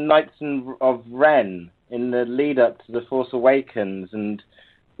in sort of the Knights of Ren in the lead up to The Force Awakens, and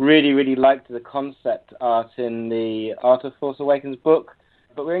really liked the concept art in the Art of Force Awakens book,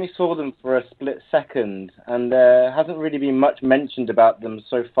 but we only saw them for a split second, and there hasn't really been much mentioned about them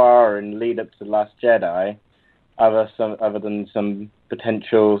so far in lead up to The Last Jedi, other than some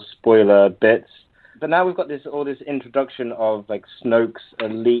potential spoiler bits. But now we've got all this introduction of like Snoke's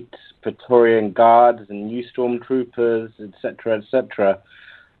elite Praetorian guards and new stormtroopers, etc., etc.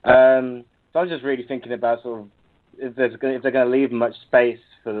 So I was just really thinking about sort of if they're going to leave much space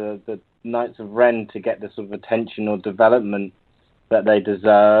for the Knights of Ren to get the sort of attention or development that they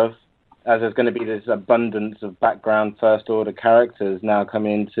deserve, as there's going to be this abundance of background First Order characters now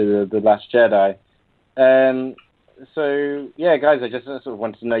coming into the Last Jedi. So, yeah, guys, I just sort of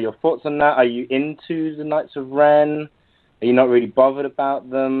wanted to know your thoughts on that. Are you into the Knights of Ren? Are you not really bothered about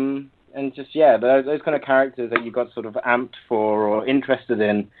them? And just, those kind of characters that you got sort of amped for or interested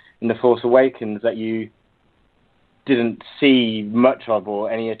in The Force Awakens that you didn't see much of or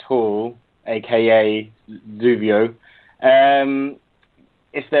any at all, a.k.a. Zuvio.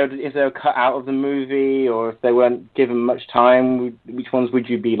 If they were cut out of the movie or if they weren't given much time, which ones would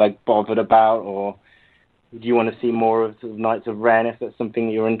you be, like, bothered about, or do you want to see more of sort of Knights of Ren if that's something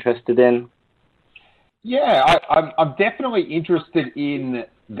you're interested in? Yeah, I'm definitely interested in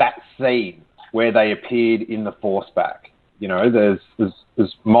that scene where they appeared in the Force back. There's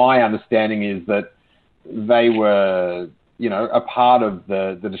my understanding is that they were, a part of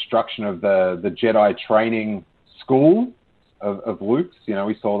the destruction of the Jedi training school of Luke's.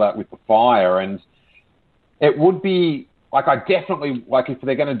 We saw that with the fire, and it would be like, I definitely, like, if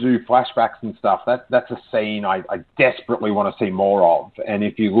they're going to do flashbacks and stuff, that's a scene I desperately want to see more of. And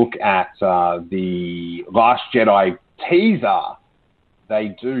if you look at the Last Jedi teaser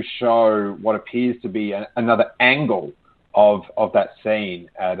they do show what appears to be another angle of that scene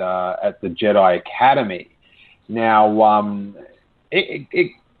at the Jedi Academy. Now,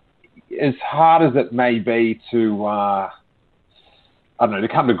 as hard as it may be to to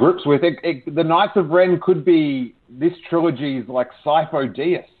come to grips with it, the Knights of Ren could be this trilogy's like Sifo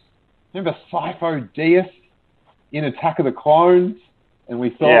Dyas. Remember Sifo Dyas in Attack of the Clones? And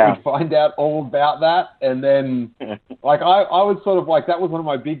we thought we'd find out all about that. And then, like, I was sort of like, that was one of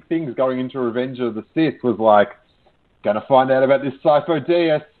my big things going into Revenge of the Sith was like, going to find out about this Sifo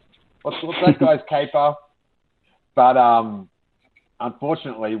Dyas. What's that guy's caper? But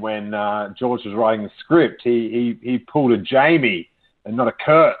unfortunately, when George was writing the script, he pulled a Jamie and not a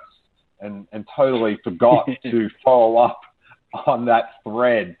Kurtz and totally forgot to follow up on that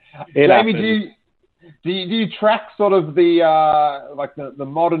thread. Jamie, do you track sort of the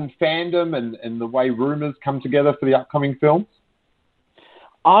modern fandom and the way rumors come together for the upcoming films?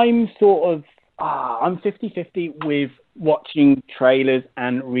 I'm sort of I'm 50-50 with watching trailers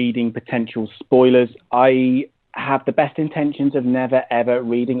and reading potential spoilers. I have the best intentions of never ever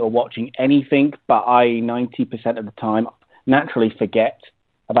reading or watching anything, but I 90% of the time naturally forget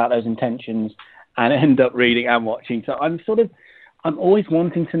about those intentions and end up reading and watching. So I'm always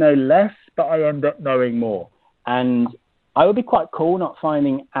wanting to know less, but I end up knowing more. And I would be quite cool not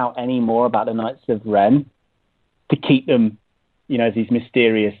finding out any more about the Knights of Ren to keep them, as these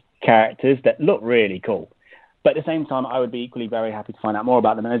mysterious characters that look really cool. But at the same time, I would be equally very happy to find out more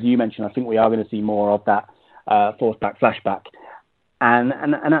about them. And as you mentioned, I think we are going to see more of that Force-back flashback. And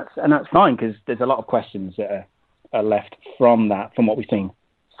that's fine, because there's a lot of questions that are left from what we've seen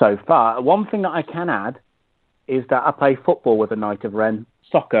so far. One thing that I can add is that I play football with a Knight of Ren,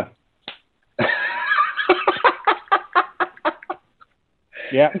 soccer.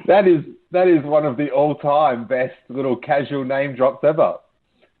 Yeah, that is one of the all-time best little casual name drops ever.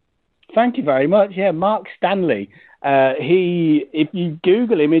 Thank you very much. Yeah, Mark Stanley. If you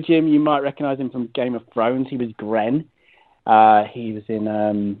Google image him, you might recognise him from Game of Thrones. He was Gren. He was in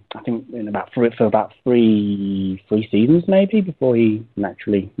I think for about three seasons maybe before he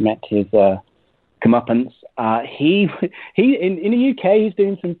naturally met his comeuppance. He in the UK he's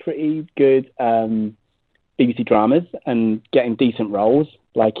doing some pretty good BBC dramas and getting decent roles.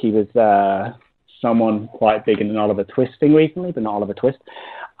 Like he was someone quite big in an Oliver Twist thing recently, but not Oliver Twist.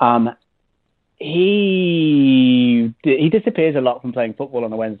 He disappears a lot from playing football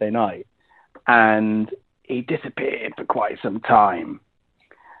on a Wednesday night, and he disappeared for quite some time.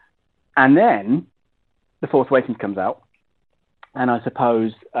 And then The Force Awakens comes out, and I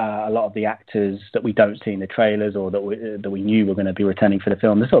suppose a lot of the actors that we don't see in the trailers or that we knew were going to be returning for the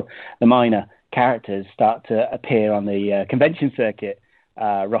film, the minor characters start to appear on the convention circuit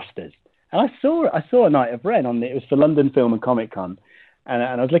rosters. And I saw a Knight of Ren it was for London Film and Comic Con, and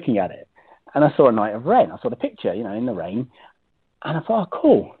I was looking at it, and I saw a Knight of Ren. I saw the picture, in the rain, and I thought, oh,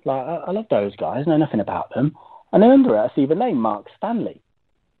 cool. Like I love those guys. Know nothing about them. And then under it, I see the name Mark Stanley.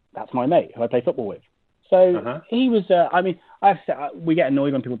 That's my mate who I play football with. So he was. We get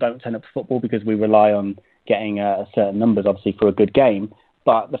annoyed when people don't turn up to football because we rely on getting certain numbers, obviously, for a good game.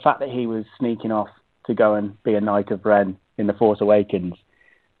 But the fact that he was sneaking off to go and be a Knight of Ren in The Force Awakens,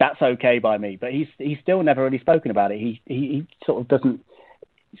 that's okay by me. But he's still never really spoken about it. He sort of doesn't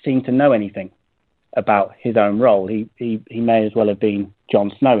seem to know anything about his own role. He may as well have been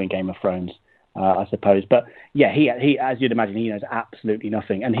Jon Snow in Game of Thrones, I suppose. But yeah, he as you'd imagine, he knows absolutely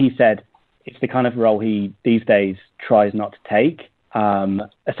nothing. And he said it's the kind of role he these days tries not to take,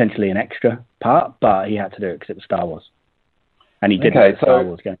 essentially an extra part, but he had to do it because it was Star Wars. And he did Star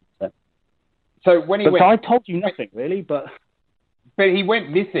Wars game. So when he went... So I told you nothing, really, but he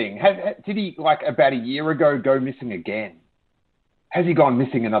went missing. Did he, like, about a year ago, go missing again? Has he gone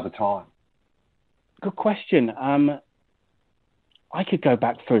missing another time? Good question. I could go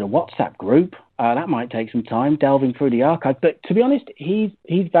back through the WhatsApp group. That might take some time, delving through the archive. But to be honest, he's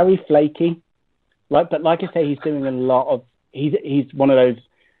very flaky. Like I say, he's doing a lot of... He's one of those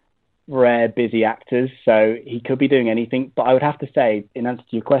rare, busy actors, so he could be doing anything. But I would have to say, in answer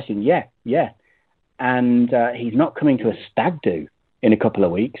to your question, yeah. And he's not coming to a stag do in a couple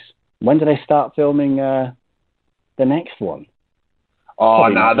of weeks. When do they start filming the next one? Oh,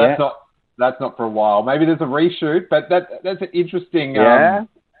 no, that's not for a while. Maybe there's a reshoot, but that's an interesting...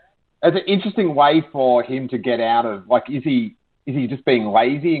 It's an interesting way for him to get out of... Like, is he just being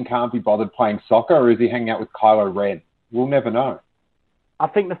lazy and can't be bothered playing soccer, or is he hanging out with Kylo Ren? We'll never know. I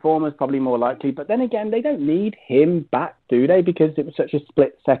think the former is probably more likely, but then again, they don't need him back, do they? Because it was such a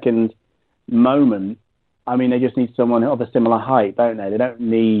split-second moment. I mean, they just need someone of a similar height, don't they? They don't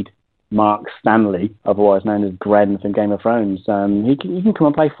need Mark Stanley, otherwise known as Gren from Game of Thrones. He can come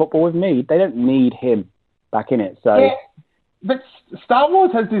and play football with me. They don't need him back in it. So, yeah, but Star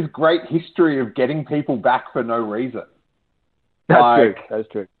Wars has this great history of getting people back for no reason. That's true. That's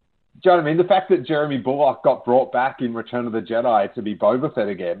true. Do you know what I mean? The fact that Jeremy Bulloch got brought back in Return of the Jedi to be Boba Fett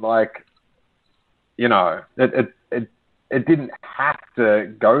again, like, you know, it didn't have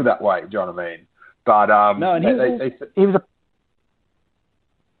to go that way. Do you know what I mean? But no, and he was a.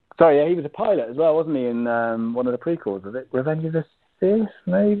 Sorry, yeah, he was a pilot as well, wasn't he? In one of the prequels, was it Revenge of the Sith?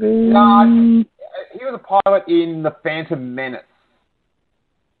 Maybe. No, he was a pilot in The Phantom Menace.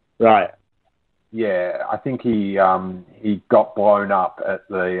 Right. Yeah, I think he got blown up at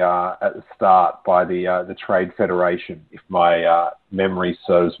the start by the Trade Federation, if my memory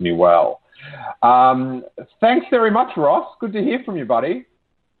serves me well. Thanks very much, Ross. Good to hear from you, buddy.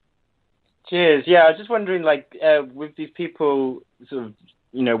 Cheers. Yeah, I was just wondering, like, with these people, sort of,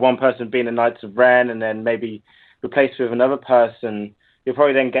 you know, one person being the Knights of Ren, and then maybe replaced with another person, you'll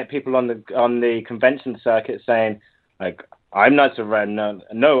probably then get people on the convention circuit saying, like, I'm Knights of Ren.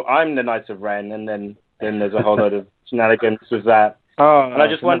 No, I'm the Knights of Ren, and then there's a whole load of shenanigans with that. Oh, and I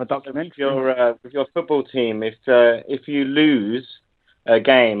just wonder, with your football team, if you lose a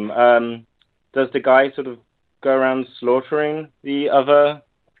game, does the guy sort of go around slaughtering the other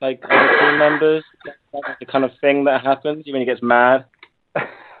team members? That's the kind of thing that happens when he gets mad.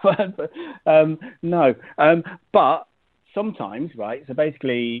 No, but sometimes, right? So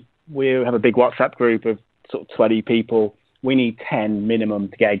basically, we have a big WhatsApp group of sort of 20 people. We need 10 minimum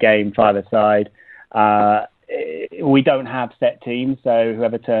to get a game 5-a-side. We don't have set teams, so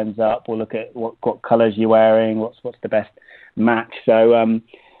whoever turns up, we'll look at what colours you're wearing, what's the best match. So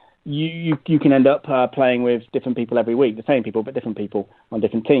you can end up playing with different people every week, the same people, but different people on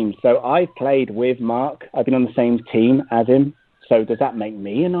different teams. So I've played with Mark. I've been on the same team as him. So does that make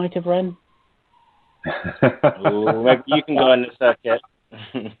me a Knight of Ren? Ooh, maybe you can go on the circuit.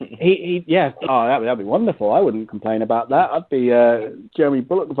 Yeah. Oh, that'd be wonderful. I wouldn't complain about that. I'd be Jeremy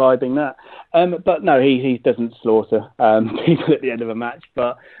Bulloch vibing that. But no, he doesn't slaughter people at the end of a match.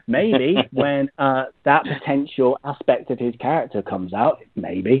 But maybe when that potential aspect of his character comes out,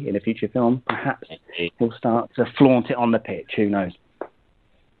 maybe in a future film, perhaps he'll start to flaunt it on the pitch. Who knows?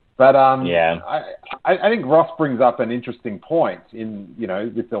 But yeah, I think Ross brings up an interesting point in, you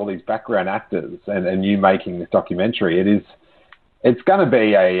know, with all these background actors and you making this documentary. It's going to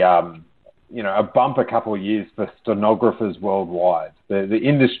be a bumper couple of years for stenographers worldwide. The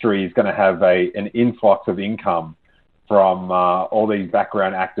industry is going to have an influx of income from all these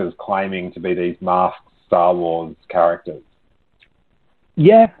background actors claiming to be these masked Star Wars characters.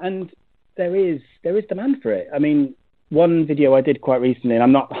 Yeah, and there is demand for it. I mean, one video I did quite recently, and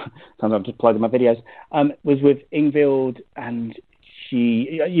I'm just plugging my videos, was with Ingvild, and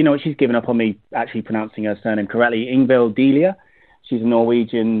she, you know, she's given up on me actually pronouncing her surname correctly, Ingvild Delia. She's a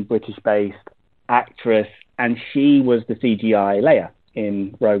Norwegian, British-based actress, and she was the CGI Leia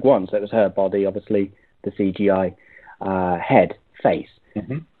in Rogue One. So it was her body, obviously, the CGI head, face.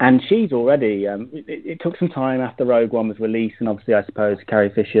 Mm-hmm. And she's already, it took some time after Rogue One was released, and obviously, I suppose, Carrie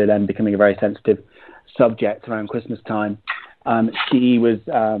Fisher then becoming a very sensitive subject around Christmas time. She was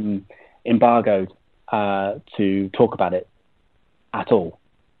embargoed to talk about it at all.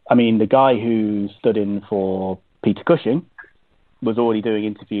 I mean, the guy who stood in for Peter Cushing was already doing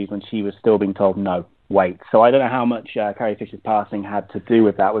interviews when she was still being told, no, wait. So I don't know how much Carrie Fisher's passing had to do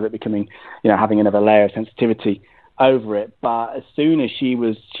with that, with it becoming, you know, having another layer of sensitivity over it. But as soon as she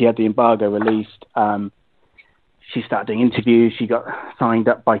had the embargo released, she started doing interviews. She got signed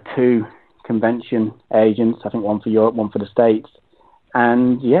up by 2 convention agents, I think one for Europe, one for the States.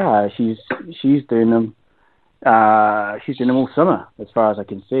 And yeah, she's doing them. She's doing them all summer, as far as I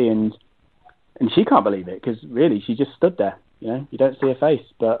can see, and she can't believe it, because really she just stood there. You know, you don't see her face,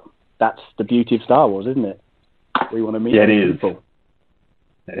 but that's the beauty of Star Wars, isn't it? We want to meet people.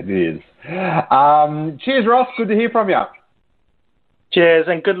 It is. Cheers, Ross. Good to hear from you. Cheers,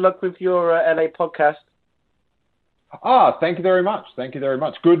 and good luck with your LA podcast. Thank you very much. Thank you very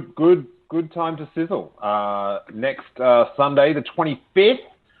much. Good time to sizzle. Next Sunday, the 25th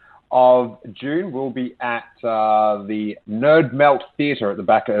of June, we'll be at the Nerd Melt Theatre at the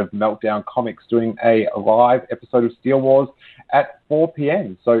back of Meltdown Comics doing a live episode of Steele Wars at 4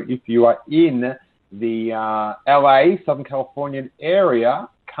 p.m. So if you are in the LA, Southern Californian area,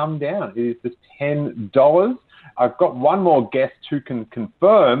 come down. It is just $10. I've got one more guest who can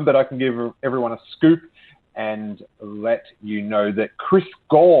confirm, but I can give everyone a scoop and let you know that Chris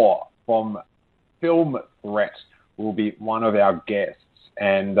Gore from Film Threat will be one of our guests.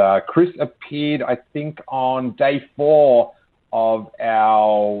 And Chris appeared, I think, on day 4 of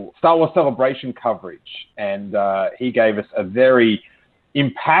our Star Wars Celebration coverage, and he gave us a very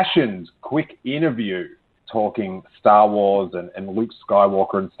impassioned, quick interview talking Star Wars and Luke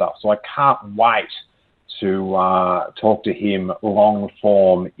Skywalker and stuff. So I can't wait to talk to him long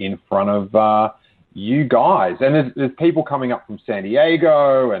form in front of you guys. And there's people coming up from San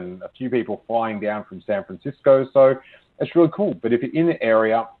Diego and a few people flying down from San Francisco. So it's really cool. But if you're in the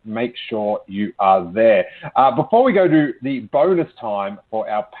area, make sure you are there. Before we go to the bonus time for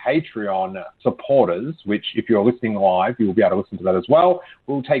our Patreon supporters, which if you're listening live, you will be able to listen to that as well.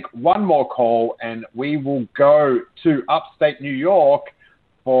 We'll take one more call and we will go to upstate New York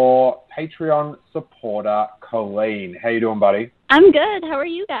for Patreon supporter Colleen. How you doing, buddy? I'm good. How are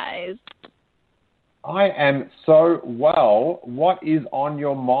you guys? I am so well. What is on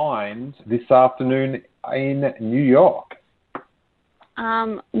your mind this afternoon in New York?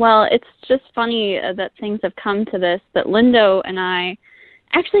 Well, it's just funny that things have come to this, that Lindo and I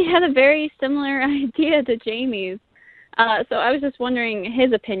actually had a very similar idea to Jamie's. So I was just wondering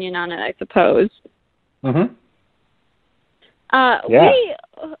his opinion on it, I suppose. Mm-hmm. Yeah.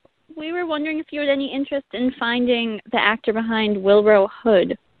 We were wondering if you had any interest in finding the actor behind Willrow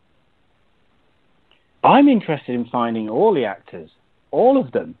Hood. I'm interested in finding all the actors, all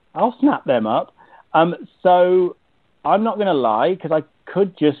of them. I'll snap them up. So I'm not going to lie, because I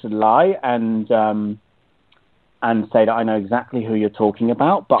could just lie and say that I know exactly who you're talking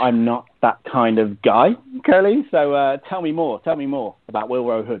about, but I'm not that kind of guy, Curly. So tell me more about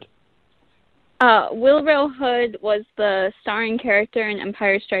Willrow Hood. Willrow Hood was the starring character in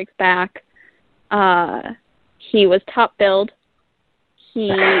Empire Strikes Back. He was top billed. He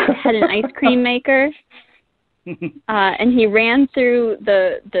had an ice cream maker, and he ran through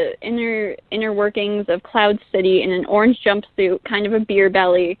the inner workings of Cloud City in an orange jumpsuit, kind of a beer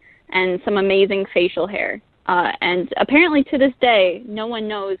belly, and some amazing facial hair. And apparently to this day, no one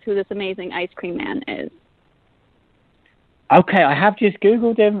knows who this amazing ice cream man is. Okay, I have just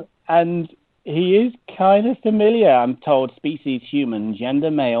Googled him, and he is kind of familiar. I'm told species human,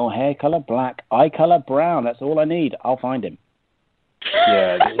 gender male, hair color black, eye color brown. That's all I need. I'll find him.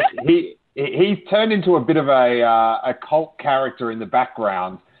 Yeah, he's turned into a bit of a cult character in the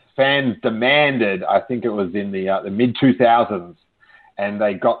background. Fans demanded, I think it was in the mid-2000s, and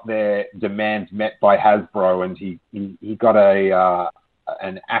they got their demands met by Hasbro, and he got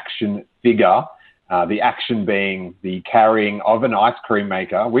an action figure, the action being the carrying of an ice cream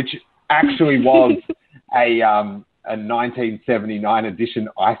maker, which actually was a 1979 edition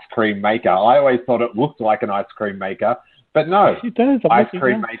ice cream maker. I always thought it looked like an ice cream maker. But no, it does. ice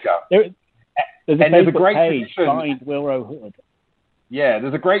cream maker. There's a great page, find Willrow Hood. Yeah,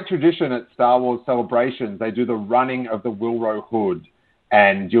 there's a great tradition at Star Wars Celebrations. They do the running of the Willrow Hood,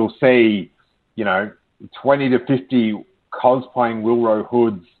 and you'll see, 20 to 50 cosplaying Willrow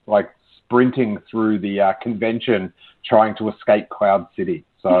Hoods like sprinting through the convention, trying to escape Cloud City.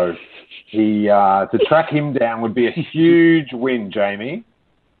 So to track him down would be a huge win, Jamie.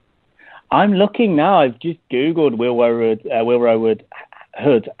 I'm looking now. I've just Googled Willrow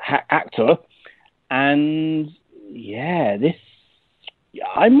Hood actor, and yeah,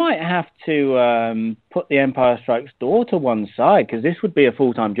 I might have to put the Empire Strikes Door to one side, because this would be a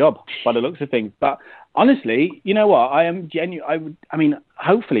full-time job by the looks of things. But honestly, you know what? I am genuine. I mean,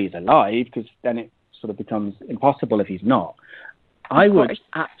 hopefully he's alive, because then it sort of becomes impossible if he's not. I would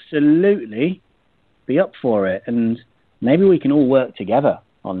absolutely be up for it, and maybe we can all work together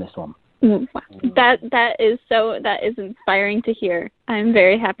on this one. That is inspiring to hear. I'm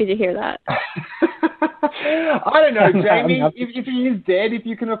very happy to hear that. I don't know, Jamie. If he is dead, if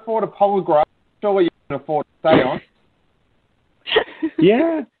you can afford a polygraph, surely you can afford to stay on.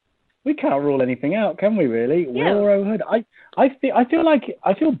 Yeah, we can't rule anything out, can we? Really, yeah. Willrow Hood. I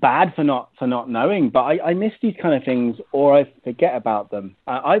feel bad for not knowing, but I miss these kind of things, or I forget about them.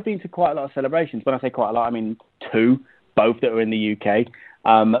 I've been to quite a lot of celebrations. When I say quite a lot, I mean 2, both that are in the UK.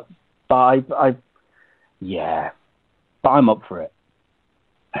 But I'm up for it.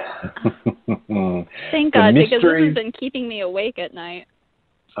 Thank God, because this has been keeping me awake at night.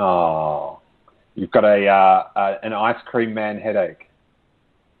 Oh, you've got an ice cream man headache.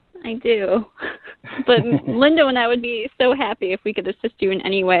 I do. But Lindo and I would be so happy if we could assist you in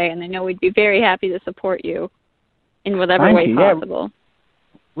any way, and I know we'd be very happy to support you in whatever way possible.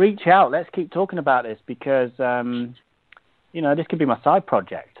 Yeah. Reach out. Let's keep talking about this, because this could be my side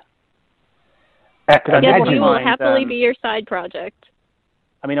project. We will happily be your side project.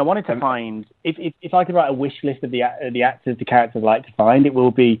 I mean, I wanted to find, if I could write a wish list of the actors, the characters I'd like to find, it will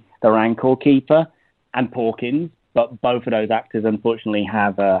be the Rancor Keeper and Porkins, but both of those actors unfortunately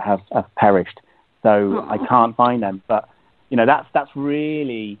have perished, so I can't find them. But that's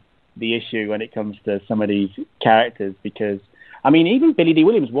really the issue when it comes to some of these characters, because, I mean, even Billy Dee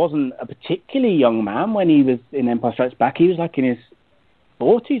Williams wasn't a particularly young man when he was in Empire Strikes Back. He was like in his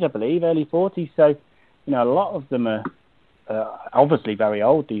 40s, I believe, early 40s. So, a lot of them are obviously very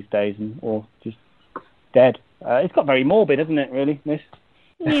old these days or just dead. It's got very morbid, hasn't it, really, Miss?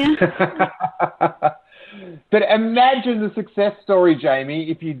 Yeah. But imagine the success story,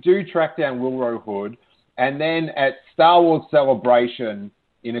 Jamie, if you do track down Willrow Hood, and then at Star Wars Celebration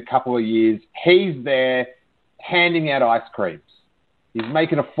in a couple of years, he's there handing out ice creams. He's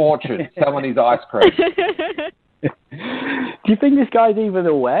making a fortune selling his ice cream. Do you think this guy's even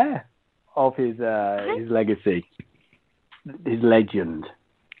aware of his legacy, his legend?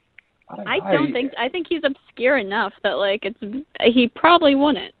 I think he's obscure enough that he probably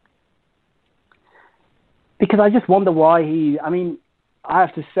wouldn't. Because I just wonder why I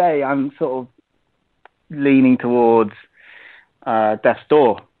have to say I'm sort of leaning towards Death's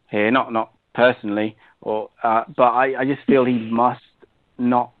Door here, not personally, but I just feel he must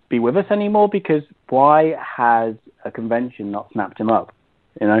not be with us anymore, because why has a convention not snapped him up,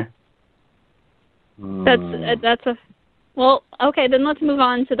 That's well, okay, then let's move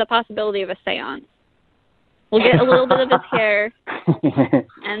on to the possibility of a seance. We'll get a little bit of his hair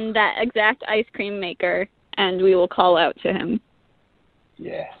and that exact ice cream maker, and we will call out to him.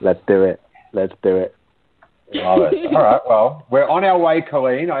 Yeah. Let's do it. Love it. All right, well, we're on our way,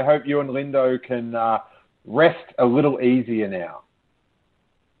 Colleen. I hope you and Lindo can rest a little easier now.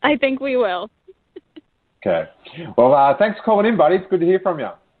 I think we will. Okay. Well, thanks for calling in, buddy. It's good to hear from you.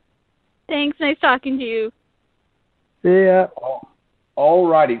 Thanks. Nice talking to you. See ya. All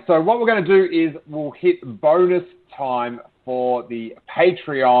righty. So what we're going to do is we'll hit bonus time for the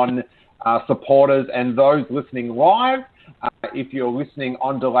Patreon supporters and those listening live. If you're listening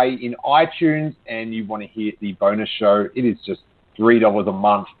on delay in iTunes and you want to hear the bonus show, it is just $3 a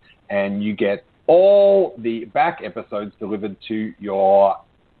month, and you get all the back episodes delivered to your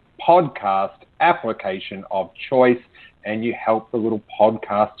podcast application of choice, and you help the little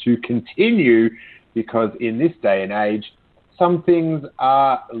podcast to continue, because in this day and age, some things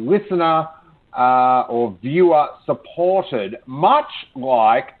are listener or viewer supported, much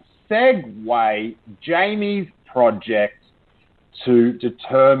like Segway, Jamie's project to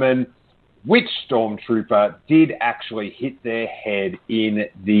determine which stormtrooper did actually hit their head in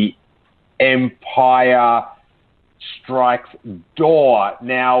the Empire Strikes door.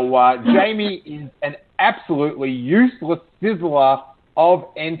 Now, Jamie is an absolutely useless sizzler of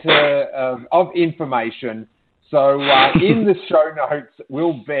information. So in the show notes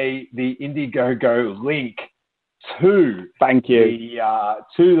will be the Indiegogo link to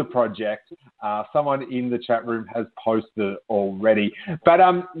to the project. Someone in the chat room has posted already. But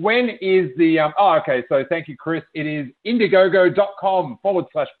when is the okay, so thank you, Chris. It is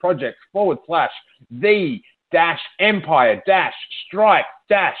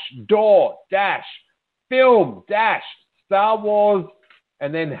Wars,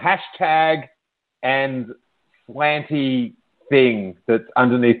 and then hashtag and slanty thing that's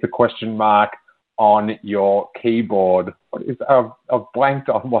underneath the question mark on your keyboard. I've blanked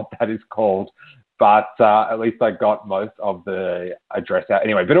on what that is called, but at least I got most of the address out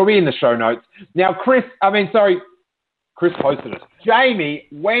anyway. But it'll be in the show notes. Now, Chris posted it. Jamie,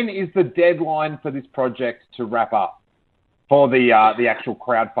 when is the deadline for this project to wrap up for the actual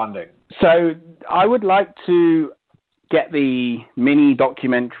crowdfunding? So I would like to get the mini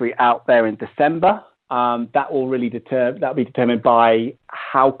documentary out there in December. That will really be determined by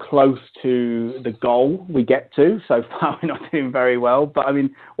how close to the goal we get to. So far, we're not doing very well, but I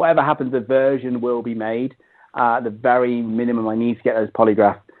mean, whatever happens, the version will be made. The very minimum, I need to get those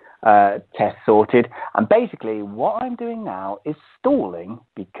polygraph tests sorted. And basically, what I'm doing now is stalling,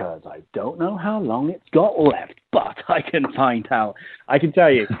 because I don't know how long it's got left, but I can find out. I can tell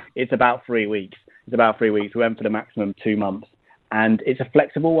you, it's about 3 weeks. We went for the maximum 2 months. And it's a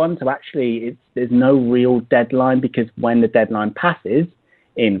flexible one, so actually there's no real deadline, because when the deadline passes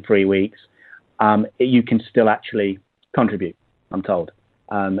in 3 weeks, you can still actually contribute, I'm told.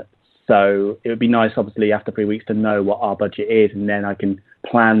 So it would be nice, obviously, after 3 weeks to know what our budget is, and then I can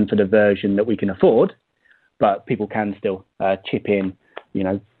plan for the version that we can afford. But people can still chip in,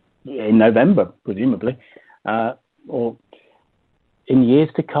 in November, presumably, or in years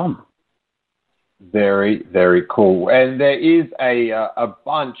to come. Very, very cool. And there is a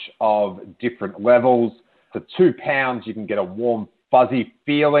bunch of different levels. For £2, you can get a warm, fuzzy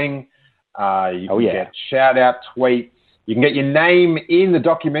feeling. You can get shout-out tweets. You can get your name in the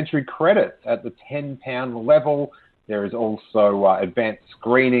documentary credits at the £10 level. There is also advanced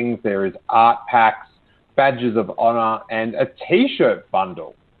screenings. There is art packs. badges of honor, and a T-shirt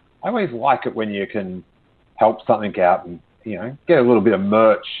bundle. I always like it when you can help something out and, get a little bit of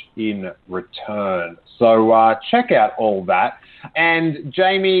merch in return. So check out all that. And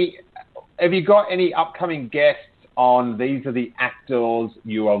Jamie, have you got any upcoming guests on these are the actors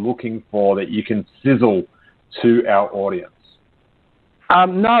you are looking for that you can sizzle to our audience?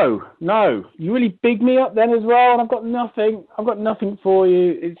 No. You really big me up then as well, and I've got nothing for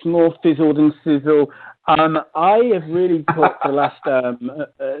you. It's more fizzled and sizzle. I have really put the last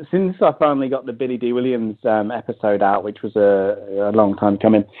since I finally got the Billy D. Williams episode out, which was a long time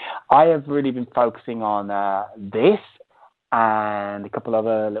coming. I have really been focusing on this and a couple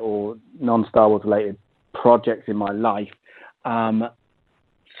other little non-Star Wars related projects in my life.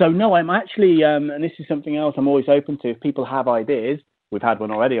 So no, I'm actually, and this is something else I'm always open to. If people have ideas, we've had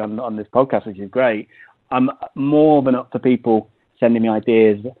one already on this podcast, which is great. I'm more than up for people sending me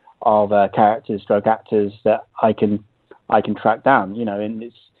ideas of characters, stroke actors that I can track down. And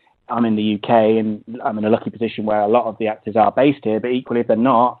I'm in the UK, and I'm in a lucky position where a lot of the actors are based here. But equally, if they're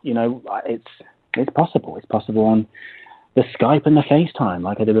not, it's possible. It's possible on the Skype and the FaceTime,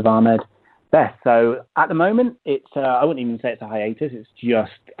 like I did with Ahmed Best. So at the moment, it's I wouldn't even say it's a hiatus. It's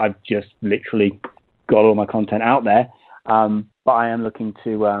just I've just literally got all my content out there. But I am looking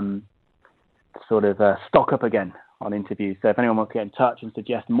to sort of stock up again on interviews. So if anyone wants to get in touch and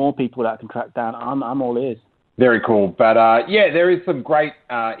suggest more people that I can track down, I'm all ears. Very cool. But there is some great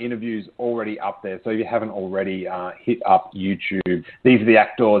interviews already up there. So if you haven't already, hit up YouTube. These are the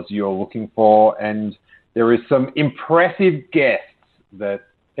actors you're looking for. And there is some impressive guests that,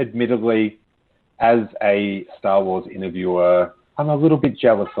 admittedly, as a Star Wars interviewer, I'm a little bit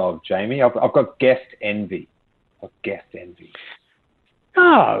jealous of, Jamie. I've got guest envy.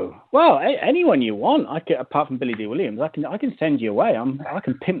 Oh, well, anyone you want. Apart from Billy D. Williams, I can send you away. I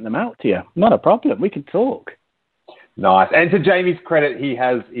can pimp them out to you. Not a problem. We can talk. Nice. And to Jamie's credit, he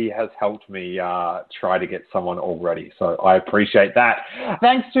has helped me try to get someone already. So I appreciate that.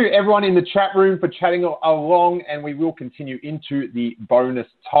 Thanks to everyone in the chat room for chatting along, and we will continue into the bonus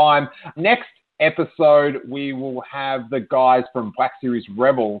time. Next episode, we will have the guys from Black Series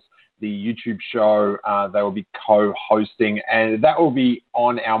Rebels, the YouTube show. They will be co-hosting, and that will be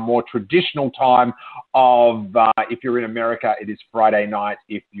on our more traditional time of, if you're in America, it is Friday night.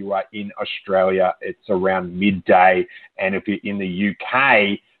 If you are in Australia, it's around midday. And if you're in the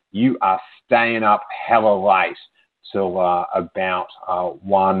UK, you are staying up hella late till about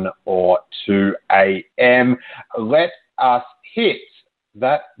 1 or 2 a.m. Let us hit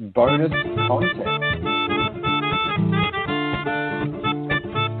that bonus content.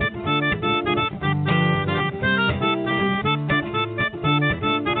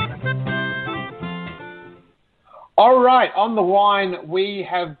 All right, on the line, we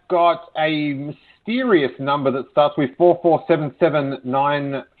have got a mysterious number that starts with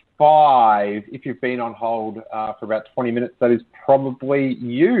 447795. If you've been on hold for about 20 minutes, that is probably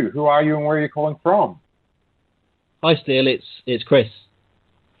you. Who are you and where are you calling from? Hi, Steele. It's Chris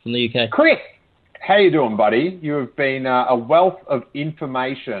from the UK. Chris, how you doing, buddy? You have been a wealth of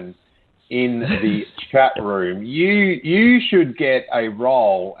information in the chat room. You should get a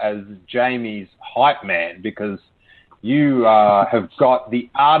role as Jamie's hype man, because you have got the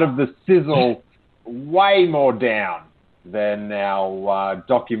art of the sizzle way more down than our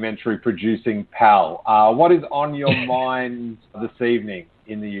documentary producing pal. What is on your mind this evening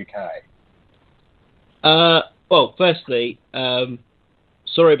in the UK? Well, firstly,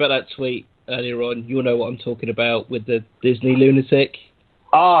 sorry about that tweet earlier on. You'll know what I'm talking about with the Disney lunatic.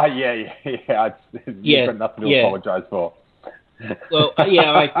 Oh, yeah. You've got nothing to apologise for. Well,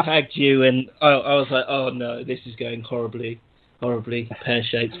 I tagged you, and I was like, oh no, this is going horribly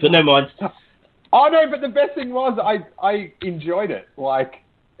pear-shaped. But never mind. Oh no, but the best thing was I enjoyed it. Like,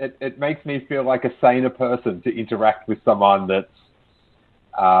 it makes me feel like a saner person to interact with someone that's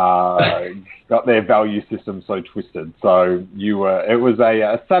got their value system so twisted. So it was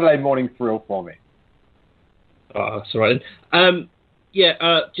a Saturday morning thrill for me. Oh, that's all right.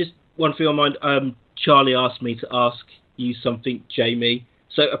 Just one thing on mind. Charlie asked me to ask you something, Jamie.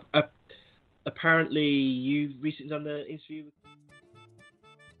 So apparently you recently done the interview with...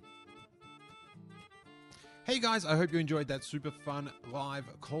 Hey guys, I hope you enjoyed that super fun live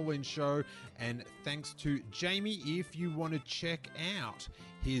call-in show, and thanks to Jamie. If you want to check out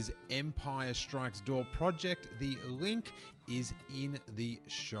his Empire Strikes Door project, the link is in the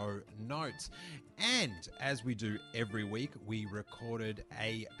show notes. And as we do every week, we recorded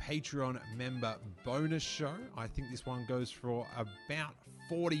a Patreon member bonus show. I think this one goes for about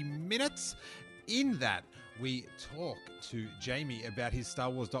 40 minutes. in that, we talk to Jamie about his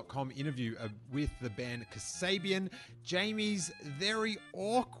StarWars.com interview with the band Kasabian, Jamie's very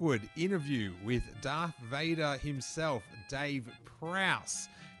awkward interview with Darth Vader himself, Dave Prowse.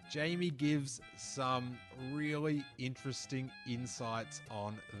 Jamie gives some really interesting insights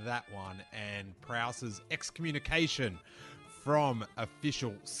on that one, and Prowse's excommunication from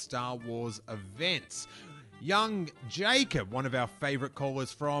official Star Wars events. Young Jacob, one of our favourite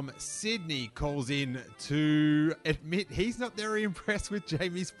callers from Sydney, calls in to admit he's not very impressed with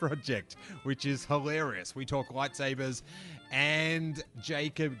Jamie's project, which is hilarious. We talk lightsabers, and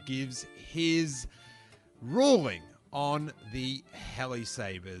Jacob gives his ruling on the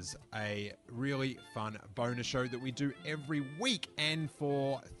Helisabers, a really fun bonus show that we do every week. And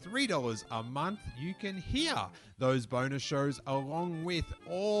for $3 a month, you can hear those bonus shows along with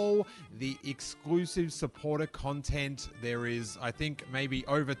all the exclusive supporter content. There is, I think, maybe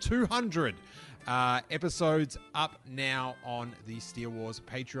over 200 episodes up now on the Steele Wars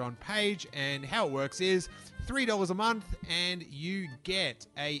Patreon page. And how it works is $3 a month and you get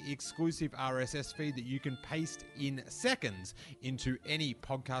a exclusive RSS feed that you can paste in seconds into any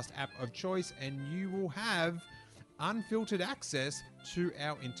podcast app of choice, and you will have unfiltered access to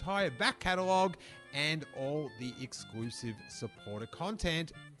our entire back catalogue and all the exclusive supporter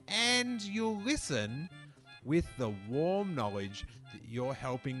content, and you'll listen with the warm knowledge that you're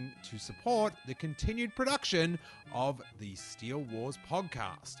helping to support the continued production of the Steele Wars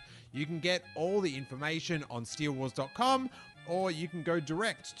podcast. You can get all the information on steelewars.com, or you can go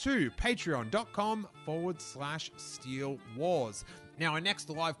direct to patreon.com/Steele Wars. Now, our next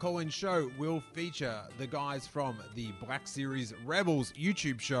live call-in show will feature the guys from the Black Series Rebels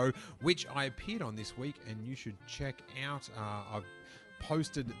YouTube show, which I appeared on this week, and you should check out. I've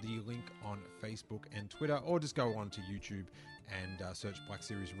posted the link on Facebook and Twitter, or just go on to YouTube and search Black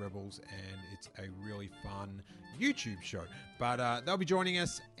Series Rebels, and it's a really fun YouTube show. But they'll be joining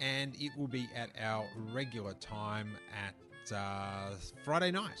us, and it will be at our regular time at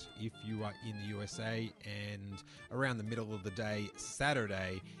Friday night if you are in the USA, and around the middle of the day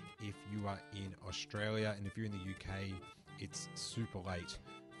Saturday if you are in Australia, and if you're in the UK it's super late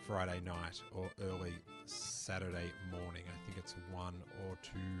Friday night or early Saturday morning. I think it's 1 or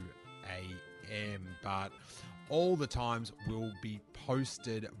 2 a.m. But all the times will be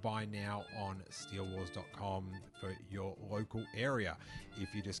posted by now on steelwars.com for your local area.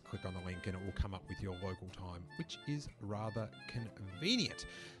 If you just click on the link and it will come up with your local time, which is rather convenient.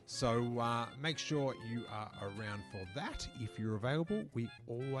 So make sure you are around for that if you're available. We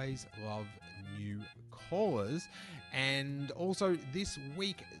always love new callers. And also this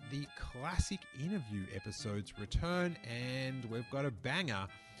week, the classic interview episodes return, and we've got a banger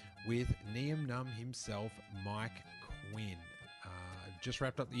with Nien Nunb himself, Mike Quinn. Just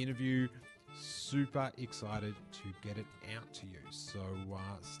wrapped up the interview. Super excited to get it out to you. So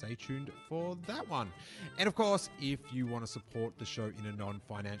stay tuned for that one. And of course, if you want to support the show in a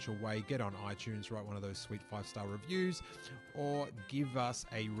non-financial way, get on iTunes, write one of those sweet 5-star reviews, or give us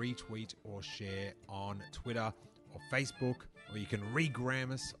a retweet or share on Twitter or Facebook, or you can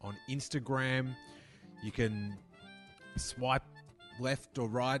regram us on Instagram. You can swipe left or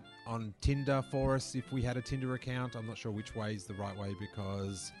right on Tinder for us if we had a Tinder account. I'm not sure which way is the right way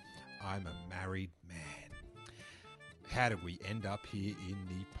because I'm a married man. How did we end up here in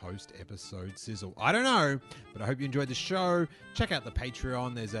the post-episode sizzle? I don't know, but I hope you enjoyed the show. Check out the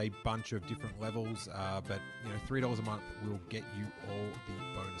Patreon. There's a bunch of different levels, but $3 a month will get you all the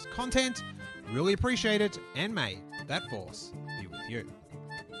bonus content. Really appreciate it, and may that force be with you.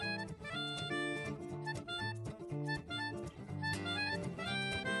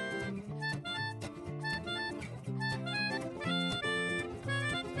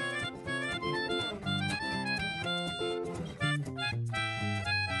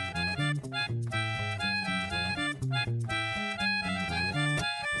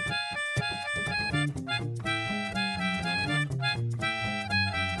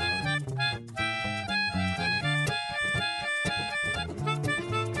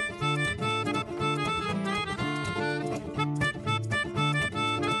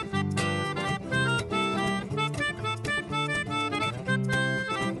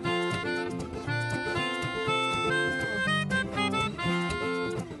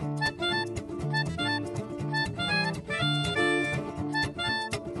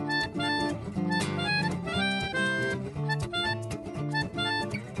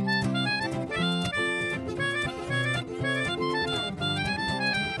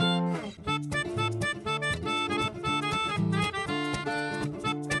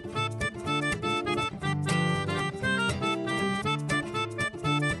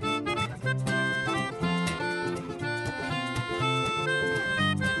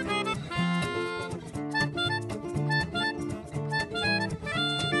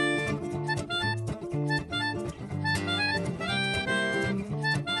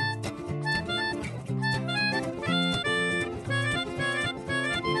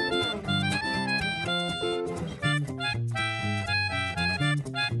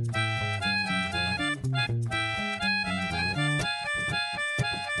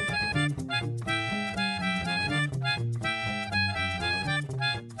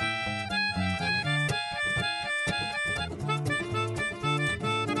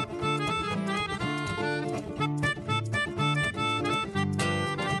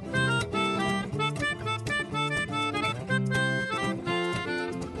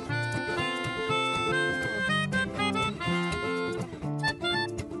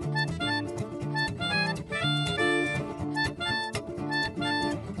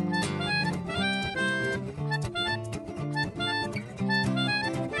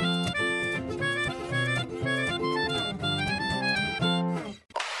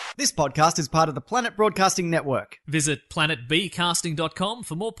 This podcast is part of the Planet Broadcasting Network. Visit planetbcasting.com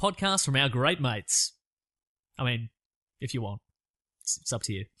for more podcasts from our great mates. I mean, if you want. It's up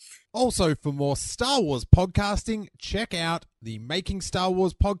to you. Also, for more Star Wars podcasting, check out the Making Star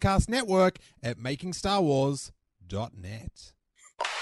Wars Podcast Network at makingstarwars.net.